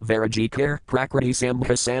K. Varajikar Prakriti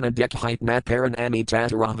Samhasana Dekhite Natparan Ami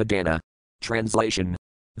Tataravadana. Translation.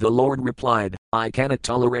 The Lord replied, I cannot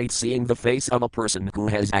tolerate seeing the face of a person who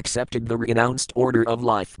has accepted the renounced order of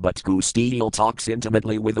life but who still talks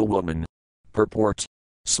intimately with a woman. Purport.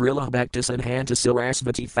 Srila Bhaktisiddhanta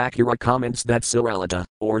Sarasvati Thakura comments that saralata,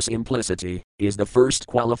 or simplicity, is the first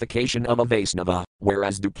qualification of a Vaisnava,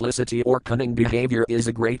 whereas duplicity or cunning behavior is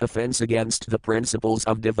a great offense against the principles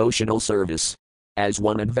of devotional service. As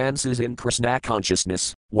one advances in Krishna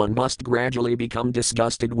consciousness, one must gradually become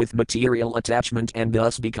disgusted with material attachment and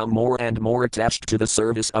thus become more and more attached to the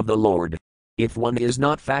service of the Lord. If one is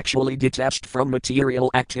not factually detached from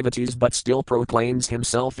material activities but still proclaims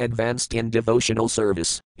himself advanced in devotional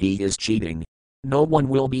service, he is cheating. No one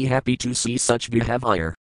will be happy to see such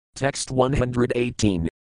behavior. Text 118.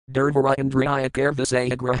 Durvara Indriya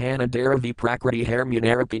Karvasaya Grahana Daravi Prakriti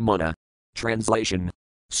Harmunarapi Muna. Translation.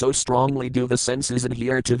 So strongly do the senses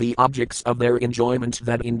adhere to the objects of their enjoyment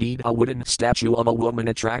that indeed a wooden statue of a woman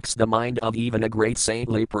attracts the mind of even a great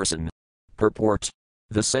saintly person. Purport.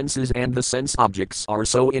 The senses and the sense objects are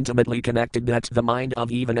so intimately connected that the mind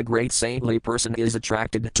of even a great saintly person is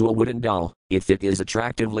attracted to a wooden doll, if it is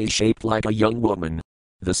attractively shaped like a young woman.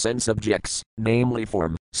 The sense objects, namely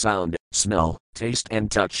form, sound, smell, taste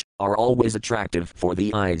and touch, are always attractive for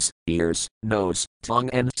the eyes, ears, nose, tongue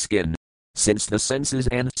and skin. Since the senses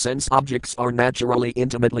and sense objects are naturally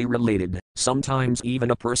intimately related, sometimes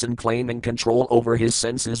even a person claiming control over his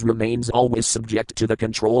senses remains always subject to the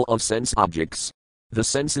control of sense objects. The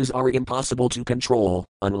senses are impossible to control,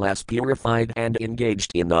 unless purified and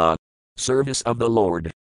engaged in the service of the Lord.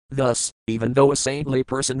 Thus, even though a saintly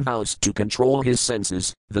person vows to control his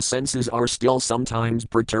senses, the senses are still sometimes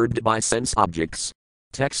perturbed by sense objects.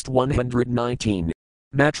 Text 119.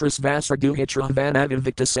 Matras Vasarduhitra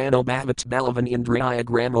Vanadaviktasano Bhavat Balavan Indriya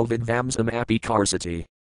Gramovidvamsam Apikarsati.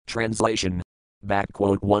 Translation.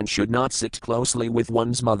 One should not sit closely with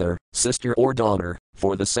one's mother, sister or daughter,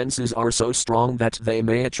 for the senses are so strong that they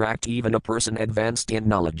may attract even a person advanced in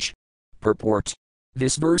knowledge. Purport.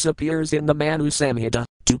 This verse appears in the Manu Samhita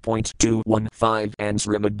 2.215 and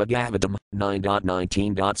Srimad Bhagavatam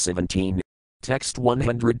 9.19.17. Text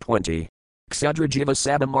 120. Ksadrajiva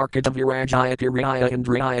Sabamarkata Virajaya Kiraya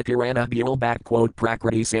Indriya Kirana Bhul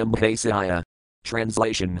Prakriti Sambhasaya.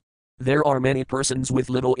 Translation. There are many persons with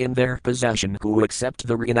little in their possession who accept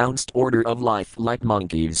the renounced order of life like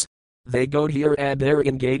monkeys. They go here and there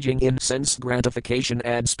engaging in sense gratification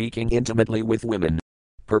and speaking intimately with women.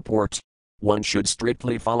 Purport. One should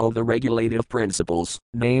strictly follow the regulative principles,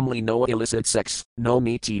 namely no illicit sex, no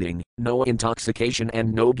meat eating, no intoxication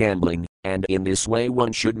and no gambling, and in this way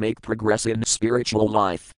one should make progress in spiritual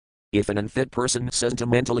life. If an unfit person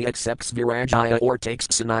sentimentally accepts virajaya or takes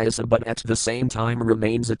sannyasa but at the same time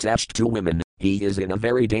remains attached to women, he is in a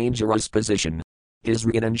very dangerous position. His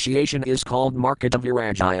renunciation is called markata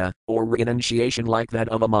virajaya, or renunciation like that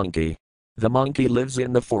of a monkey. The monkey lives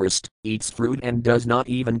in the forest, eats fruit and does not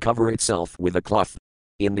even cover itself with a cloth.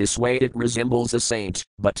 In this way it resembles a saint,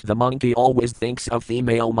 but the monkey always thinks of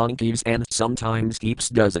female monkeys and sometimes keeps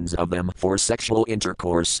dozens of them for sexual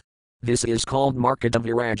intercourse. This is called Markata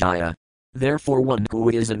Virajaya. Therefore one who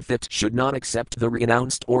is unfit should not accept the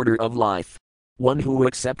renounced order of life. One who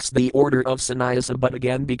accepts the order of sannyasa but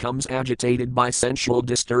again becomes agitated by sensual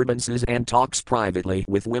disturbances and talks privately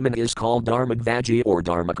with women is called Dharmadvaji or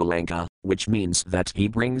Dharmakalanka, which means that he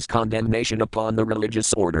brings condemnation upon the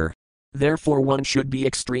religious order. Therefore one should be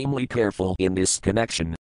extremely careful in this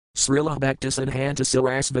connection. Srila Bhaktisiddhanta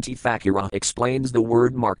Sarasvati Thakura explains the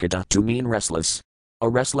word Markata to mean restless. A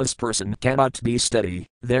restless person cannot be steady,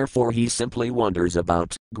 therefore he simply wanders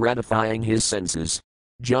about, gratifying his senses.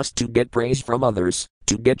 Just to get praise from others,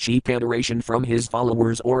 to get cheap adoration from his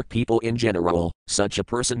followers or people in general, such a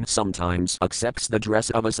person sometimes accepts the dress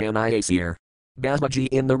of a sannyasi, Babaji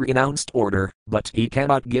in the renounced order, but he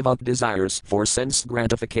cannot give up desires for sense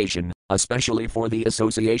gratification, especially for the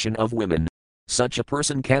association of women. Such a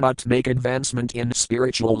person cannot make advancement in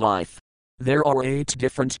spiritual life. There are 8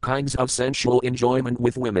 different kinds of sensual enjoyment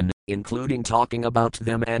with women, including talking about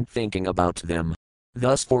them and thinking about them.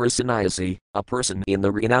 Thus for a sannyasi, a person in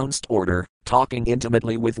the renounced order, talking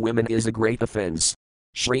intimately with women is a great offense.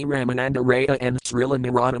 Sri Ramananda Raya and Srila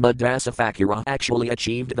Narottama Dasa Thakura actually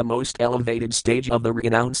achieved the most elevated stage of the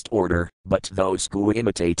renounced order, but those who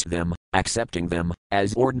imitate them, accepting them,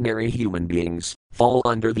 as ordinary human beings, fall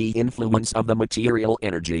under the influence of the material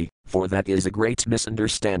energy, for that is a great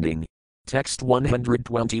misunderstanding. Text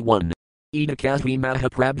 121. Idakahi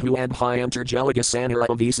Mahaprabhu Abhyantarjaliga Sanara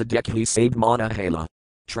Avisa Dekhi Sade Manahala.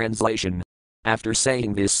 Translation. After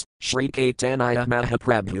saying this, Sri Caitanya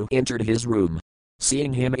Mahaprabhu entered his room.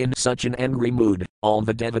 Seeing him in such an angry mood, all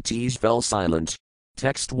the devotees fell silent.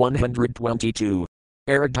 Text 122.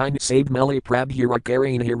 Aradine Sade Meli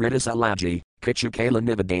Prabhurakarin Hiridasalaji, Kichukala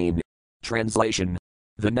Nivadane. Translation.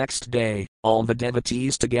 The next day, all the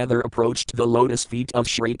devotees together approached the lotus feet of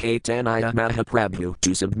Sri Caitanya Mahaprabhu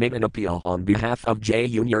to submit an appeal on behalf of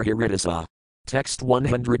Jayunyar Haridasa. Text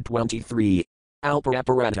 123.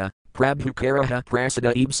 Alparaparata, Prabhukaraha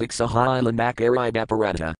Prasada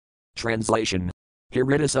Ibsiksahilanakaridapparata. Translation.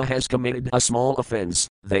 Haridasa has committed a small offense,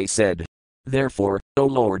 they said. Therefore, O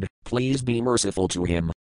Lord, please be merciful to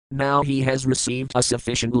him. Now he has received a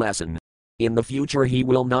sufficient lesson. In the future he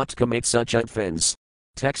will not commit such offense.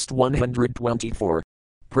 Text 124.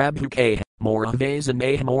 Prabhuke,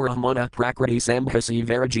 Moravazaneh Moramana Prakriti Sambhasi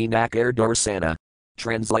Varajinakar Darsana.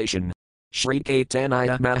 Translation. Sri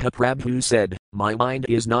Caitanya Mahaprabhu said, my mind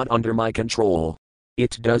is not under my control.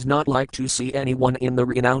 It does not like to see anyone in the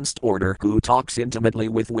renounced order who talks intimately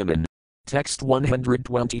with women. Text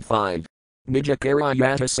 125.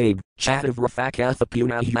 Nijakarayata Sab, Chatavrafakatha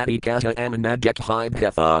Punahyatikata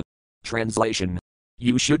Amanadekhaibhetha. Translation.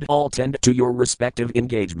 You should all tend to your respective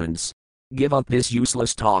engagements. Give up this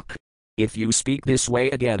useless talk. If you speak this way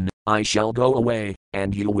again, I shall go away,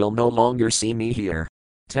 and you will no longer see me here.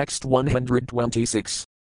 Text 126.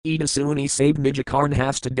 Idasuni Sab Nijakarn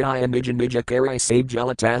Hastadaya Nijanijakarai Sab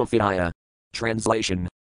Jalatafidaya. Translation.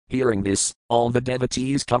 Hearing this, all the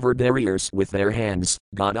devotees covered their ears with their hands,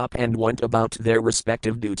 got up and went about their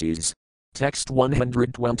respective duties. Text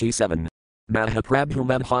 127. Mahaprabhu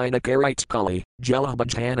Madhyanakarite Kali,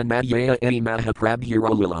 Jalabhajana Madhyaya Eni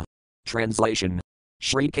Mahaprabhuralila. Translation.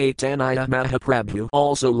 Sri Caitanya Mahaprabhu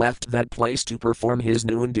also left that place to perform his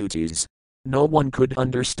noon duties. No one could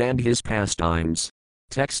understand his pastimes.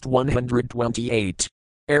 Text 128.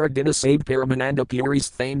 Aradina Sab Paramananda Puri's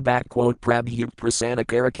Thane Prabhu Prasana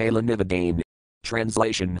Karakala Nivadane.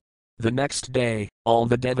 Translation. The next day, all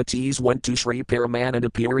the devotees went to Sri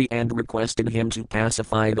Paramananda Puri and requested him to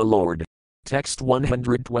pacify the Lord. Text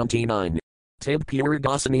 129. Tib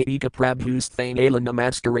Puridasani Eka Prabhu's Thanala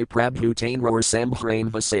Namaskare Prabhu Tainror Sambhrain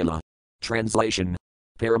Vasela. Translation.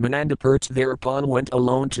 Paramananda Purt thereupon went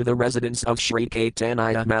alone to the residence of Sri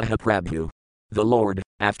Caitanya Mahaprabhu. The Lord,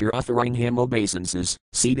 after offering him obeisances,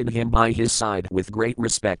 seated him by his side with great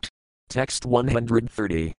respect. Text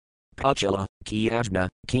 130. Pachala, Ki Ajna,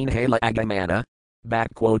 Kinhala Agamana.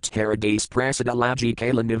 Harades Prasadalaji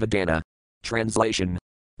Kala Nivadana. Translation.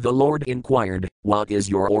 The Lord inquired, what is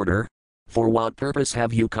your order? For what purpose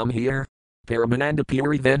have you come here? Paramananda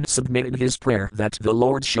Puri then submitted his prayer that the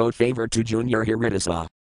Lord show favor to Junior Haridasa.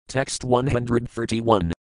 Text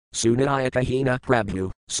 131. Sunayakahina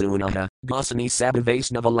Prabhu, Sunaha, Gosani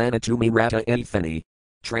Sabhavasnavalana Tumirata Ethani.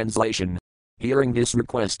 Translation. Hearing this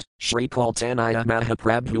request, Sri Caitanya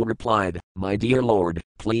Mahaprabhu replied, my dear Lord,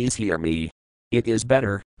 please hear me. It is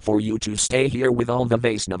better for you to stay here with all the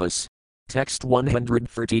Vaisnavas. Text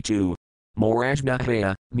 132.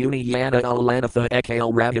 Morajnahaya, Muniyana Alanatha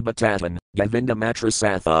Ekale Raghabatatan, Govinda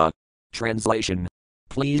Matrasatha. Translation.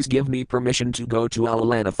 Please give me permission to go to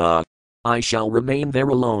Alanatha. I shall remain there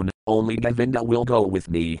alone, only Govinda will go with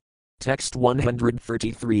me. Text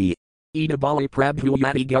 133. Idabali Prabhu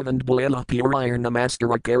Yati Govind Balila Purayar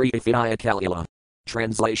Namaskara Kari Ifidaya Kalila.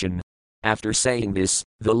 Translation. After saying this,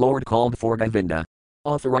 the Lord called for Govinda.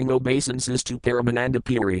 Offering obeisances to Paramananda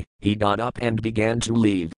Puri, he got up and began to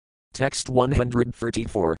leave. Text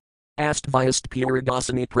 134. Astvayast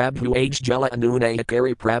Puridasani Prabhu Age Jela Anunaya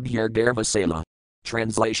Kari Prabhyar Garvasela.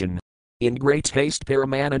 Translation. In great haste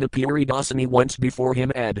Paramananda Puridasani went before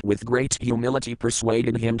him and with great humility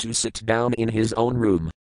persuaded him to sit down in his own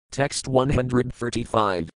room. Text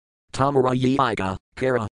 135. Tamara Yiga,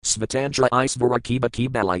 Kara, Svatantra Isvara Kiba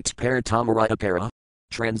Kibalite Paratamara Apara.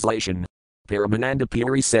 Translation. Paramananda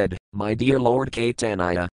Puri said, My dear Lord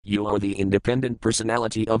Caitanya, you are the independent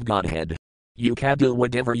personality of Godhead. You can do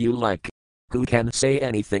whatever you like. Who can say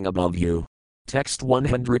anything above you? Text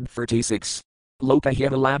 136.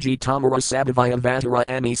 Lokahivalaji Tamara Sabhavaya Vatara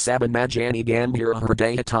Ami Sabanmajani Gambhira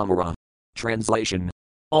Hridaya Tamara. Translation.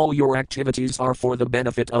 All your activities are for the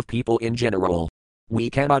benefit of people in general. We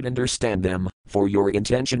cannot understand them, for your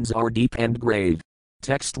intentions are deep and grave.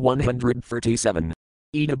 Text 137.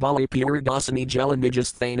 Idabali Puridasani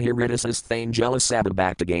Jelanijas Thane Hiridasas Thane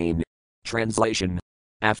Jelasababhaktagain. Translation.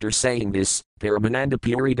 After saying this, Paramananda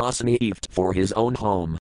Puridasani left for his own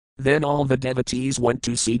home. Then all the devotees went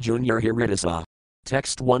to see Junior Hiridasa.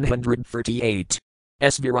 Text 138.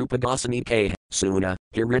 Svirupadasani K. Suna,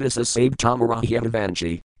 Hiridasa Sab Tamara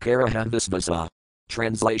Hivanchi, Karaha Visvasa.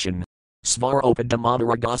 Translation.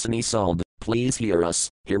 Svaropadamodaragasani Sald, please hear us,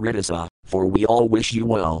 Hiridasa, for we all wish you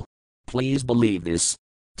well. Please believe this.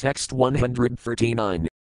 Text 139.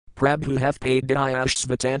 Prabhu hath paid Diyash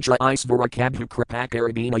Svatantra Isvara Kabhu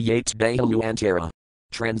Kripakarabina Yate Dehalu Antara.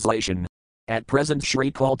 Translation. At present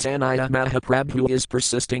Sri Kaltaniya Mahaprabhu is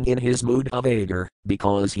persisting in his mood of anger,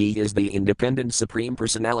 because he is the independent Supreme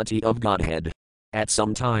Personality of Godhead. At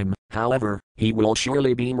some time, however, he will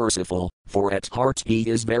surely be merciful, for at heart he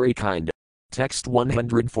is very kind. Text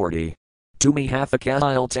 140. Tumi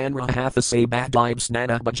Hathakahil Tanra Hathasabadib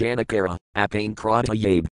Snana Bhajanakara, Apain Krata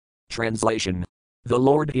Yab. Translation. The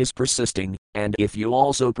Lord is persisting, and if you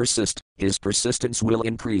also persist, his persistence will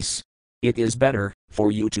increase. It is better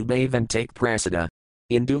for you to bathe and take prasada.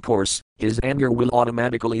 In due course, his anger will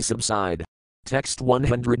automatically subside. Text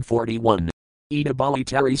 141. Idabali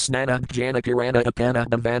Tari Snana Janakarana Apana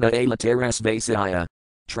Bhavana Alateras Vasaya.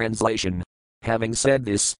 Translation. Having said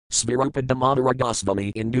this, Svirupadamodara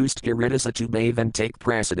Goswami induced Hiridasa to bathe and take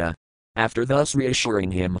prasada. After thus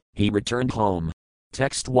reassuring him, he returned home.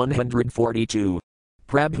 Text 142.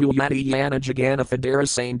 Prabhu Yati Yana Jagana Fadara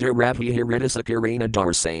Sain Durabhi Hiridasa Karina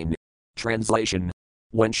Darsain. Translation.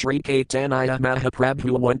 When Sri Caitanya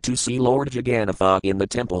Mahaprabhu went to see Lord Jagannatha in the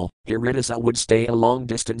temple, Hiridasa would stay a long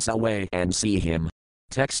distance away and see him.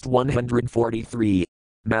 Text 143.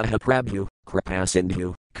 Mahaprabhu,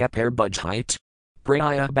 Kripasindhu, Kapar Bujhite.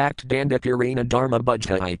 Praya Bhakt Dandakarina Dharma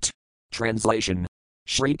Bujhite. Translation.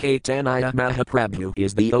 Sri Caitanya Mahaprabhu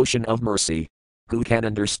is the ocean of mercy. Who can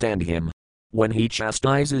understand him? When he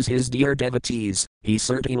chastises his dear devotees, he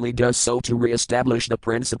certainly does so to re-establish the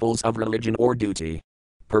principles of religion or duty.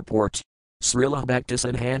 Purport. Srila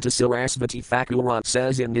Bhaktisiddhanta Sarasvati Thakurat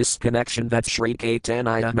says in this connection that Sri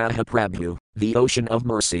Caitanya Mahaprabhu, the ocean of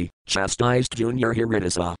mercy, chastised Junior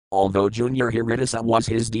Hiridasa, although Junior Hiridasa was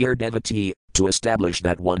his dear devotee, to establish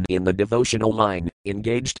that one in the devotional line,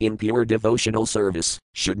 engaged in pure devotional service,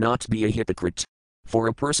 should not be a hypocrite. For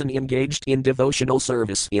a person engaged in devotional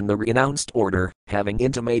service in the renounced order, having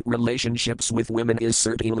intimate relationships with women is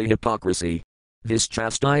certainly hypocrisy. This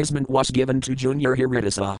chastisement was given to Junior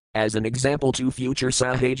Hiridasa, as an example to future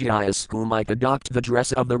Sahajiyas who might adopt the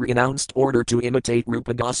dress of the renounced order to imitate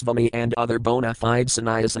Rupa Goswami and other bona fide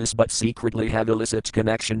sannyasis but secretly have illicit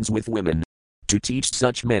connections with women. To teach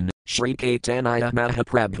such men, Sri Caitanya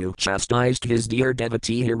Mahaprabhu chastised his dear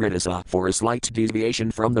devotee Hiridasa for a slight deviation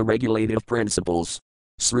from the regulative principles.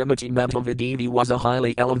 Srimati Madhavidevi was a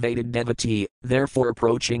highly elevated devotee, therefore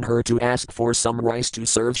approaching her to ask for some rice to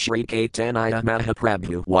serve Sri Caitanya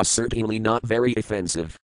Mahaprabhu was certainly not very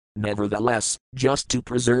offensive. Nevertheless, just to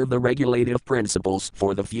preserve the regulative principles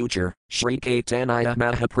for the future, Sri Caitanya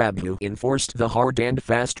Mahaprabhu enforced the hard and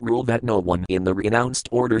fast rule that no one in the renounced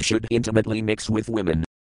order should intimately mix with women.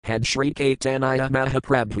 Had Sri Caitanya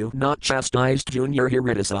Mahaprabhu not chastised Junior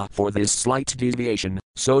Hiridasa for this slight deviation,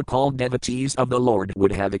 so-called devotees of the Lord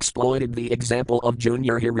would have exploited the example of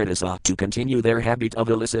Junior Hiridasa to continue their habit of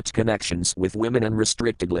illicit connections with women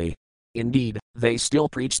unrestrictedly. Indeed, they still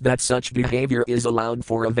preach that such behavior is allowed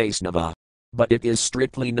for a Vaisnava. But it is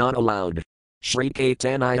strictly not allowed. Sri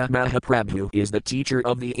Caitanya Mahaprabhu is the teacher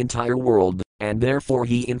of the entire world, and therefore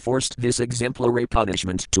he enforced this exemplary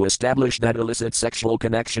punishment to establish that illicit sexual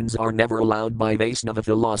connections are never allowed by Vaisnava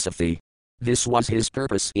philosophy. This was his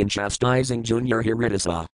purpose in chastising Junior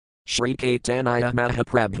Haridasa. Sri Caitanya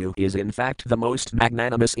Mahaprabhu is in fact the most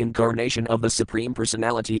magnanimous incarnation of the Supreme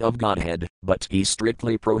Personality of Godhead, but he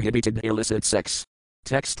strictly prohibited illicit sex.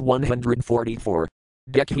 Text 144.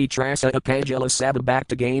 Dekhi trasa apajala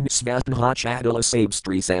sababhaktagain svatnha chadala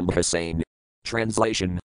sabstri sambhasane.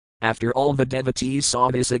 Translation. After all the devotees saw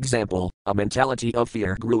this example, a mentality of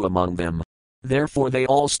fear grew among them. Therefore they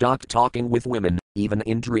all stopped talking with women, even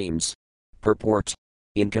in dreams. Purport.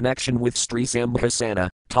 In connection with Sri Sambhasana,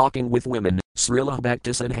 talking with women, Srila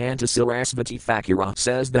Bhaktisiddhanta Sarasvati Thakura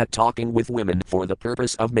says that talking with women for the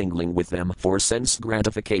purpose of mingling with them for sense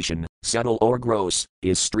gratification, subtle or gross,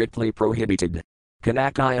 is strictly prohibited.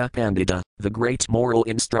 Kanakaya Pandita, the great moral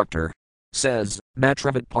instructor, says,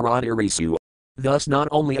 Matravat Paradirisu. Thus not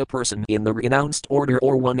only a person in the renounced order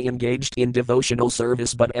or one engaged in devotional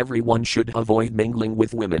service but everyone should avoid mingling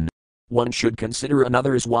with women. One should consider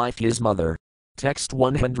another's wife his mother. Text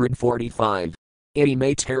 145.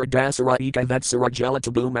 Idime Taradasara Ekavatsara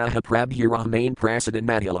Jelatabu Mahaprabhura Main Prasadan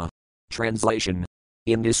Madhila. Translation.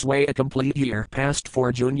 In this way a complete year passed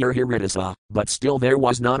for Junior Haridasa, but still there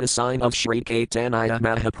was not a sign of Sri Caitanya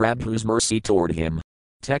Mahaprabhu's mercy toward him.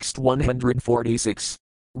 Text 146.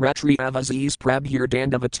 Ratri Avaziz Prabhur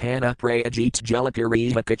Dandavatana Prayajit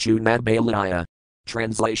Jalakariha Kachunadbalaya.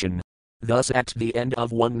 Translation. Thus at the end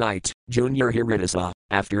of one night, Junior Haridasa,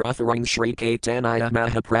 after offering Sri Caitanya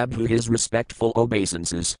Mahaprabhu his respectful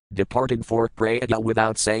obeisances, departed for Prayaga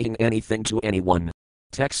without saying anything to anyone.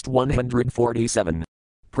 Text 147.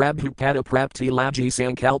 Prabhupada Prapti Laji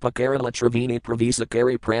Sankalpa Kerala Triveni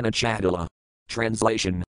Pravisakari Pranachadala.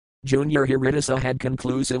 Translation. Junior Haridasa had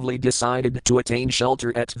conclusively decided to attain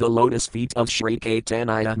shelter at the lotus feet of Sri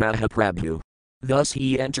Caitanya Mahaprabhu. Thus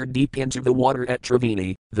he entered deep into the water at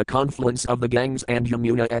Triveni, the confluence of the Ganges and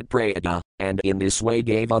Yamuna at Prayaga, and in this way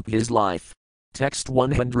gave up his life. Text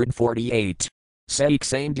 148.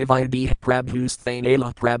 Saiksane Dividi Prabhus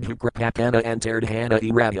Thanala Prabhu Kripapana Antardhana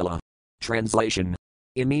Iravila. Translation.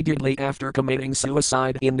 Immediately after committing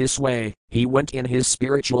suicide in this way, he went in his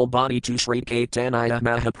spiritual body to Sri Caitanya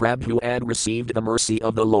Mahaprabhu and received the mercy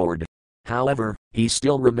of the Lord. However, he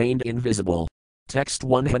still remained invisible. Text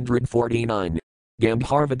 149.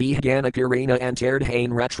 Gambharvadi Ganakarina Antardhane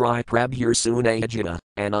Ratri Prabhur Sunayajita,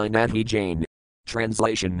 Aninati Jain.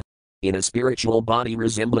 Translation. In a spiritual body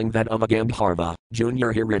resembling that of a Gambharva,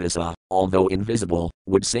 Junior Haridasa, although invisible,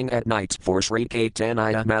 would sing at night for Sri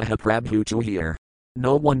Caitanya Mahaprabhu to hear.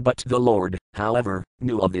 No one but the Lord, however,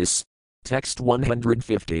 knew of this. Text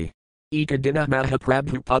 150. Ekadina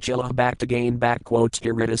Mahaprabhu Pachila Bhaktagain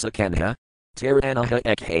Haridasa Kanha. Taranaha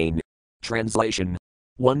Ekhain. Translation.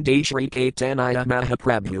 One day Sri Caitanya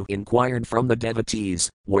Mahaprabhu inquired from the devotees,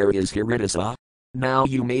 Where is Haridasa? Now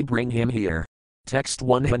you may bring him here. Text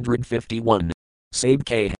 151.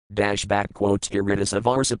 Sabke, Haridasa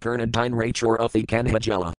Varsapurna Dine Rachor Uthi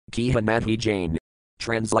Kanhajala, Kihanati Jain.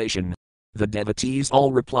 Translation. The devotees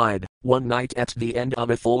all replied, One night at the end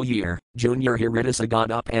of a full year, Junior Haridasa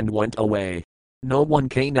got up and went away. No one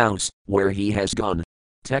can knows where he has gone.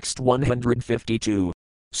 Text 152.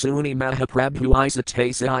 Suni Mahaprabhu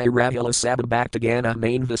Isatesai Ravila Sababhaktagana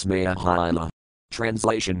Main Vismaya Haila.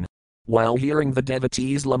 Translation. While hearing the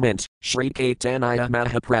devotees lament, Sri Caitanya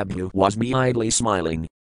Mahaprabhu was mildly smiling.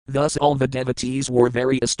 Thus all the devotees were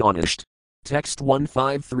very astonished. Text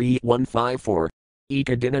 153-154.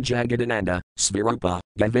 Ekadina Jagadananda, Svirupa,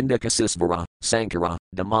 Govinda Kasisvara, Sankara,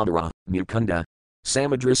 Damodara, Mukunda.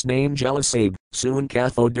 Samudra's name Jelasab, Soon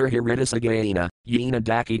Kathodar Haridasa Gaina, Yena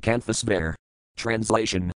Daki Kanthasver.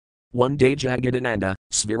 Translation. One day Jagadananda,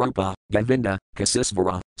 Svirupa, Govinda,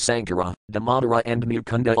 Kasisvara, Sankara, Damodara and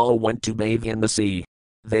Mukunda all went to bathe in the sea.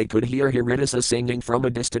 They could hear Haridasa singing from a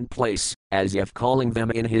distant place, as if calling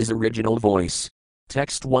them in his original voice.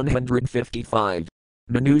 Text 155.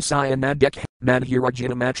 Manusaya Nadek,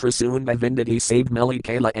 Madhurajita Matrasoon Bavindati Sab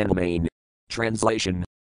Melikala Anamain. Translation.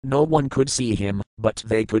 No one could see him, but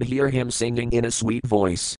they could hear him singing in a sweet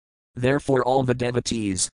voice. Therefore all the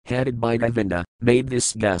devotees, headed by Govinda, made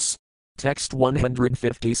this guess. Text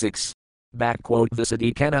 156.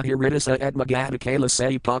 Visadikana Haridasa Edmagadakala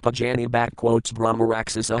Se Papajani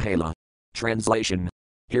Brahmaraksasa Hala. Translation.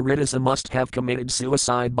 Haridasa must have committed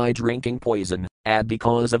suicide by drinking poison, and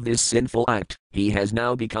because of this sinful act, he has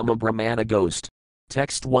now become a Brahmana ghost.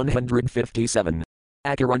 Text 157.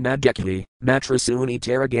 Akaranadekhi, Matrasuni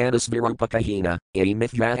Taraganas Virupakahina,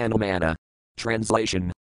 Amithyahanamana.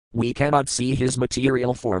 Translation. We cannot see his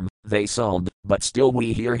material form, they sobbed, but still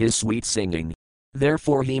we hear his sweet singing.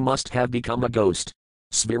 Therefore he must have become a ghost.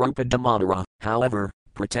 Svarupa Damanara, however,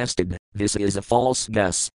 protested, this is a false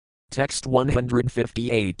guess. Text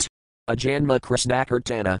 158. Ajanma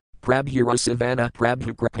Krishnakirtana, Prabhura Savana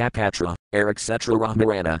Prabhukrapapatra, etc.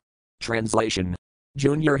 Rahmarana. Translation.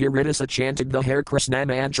 Junior Haridasa chanted the Hare Krishna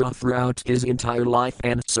mantra throughout his entire life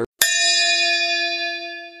and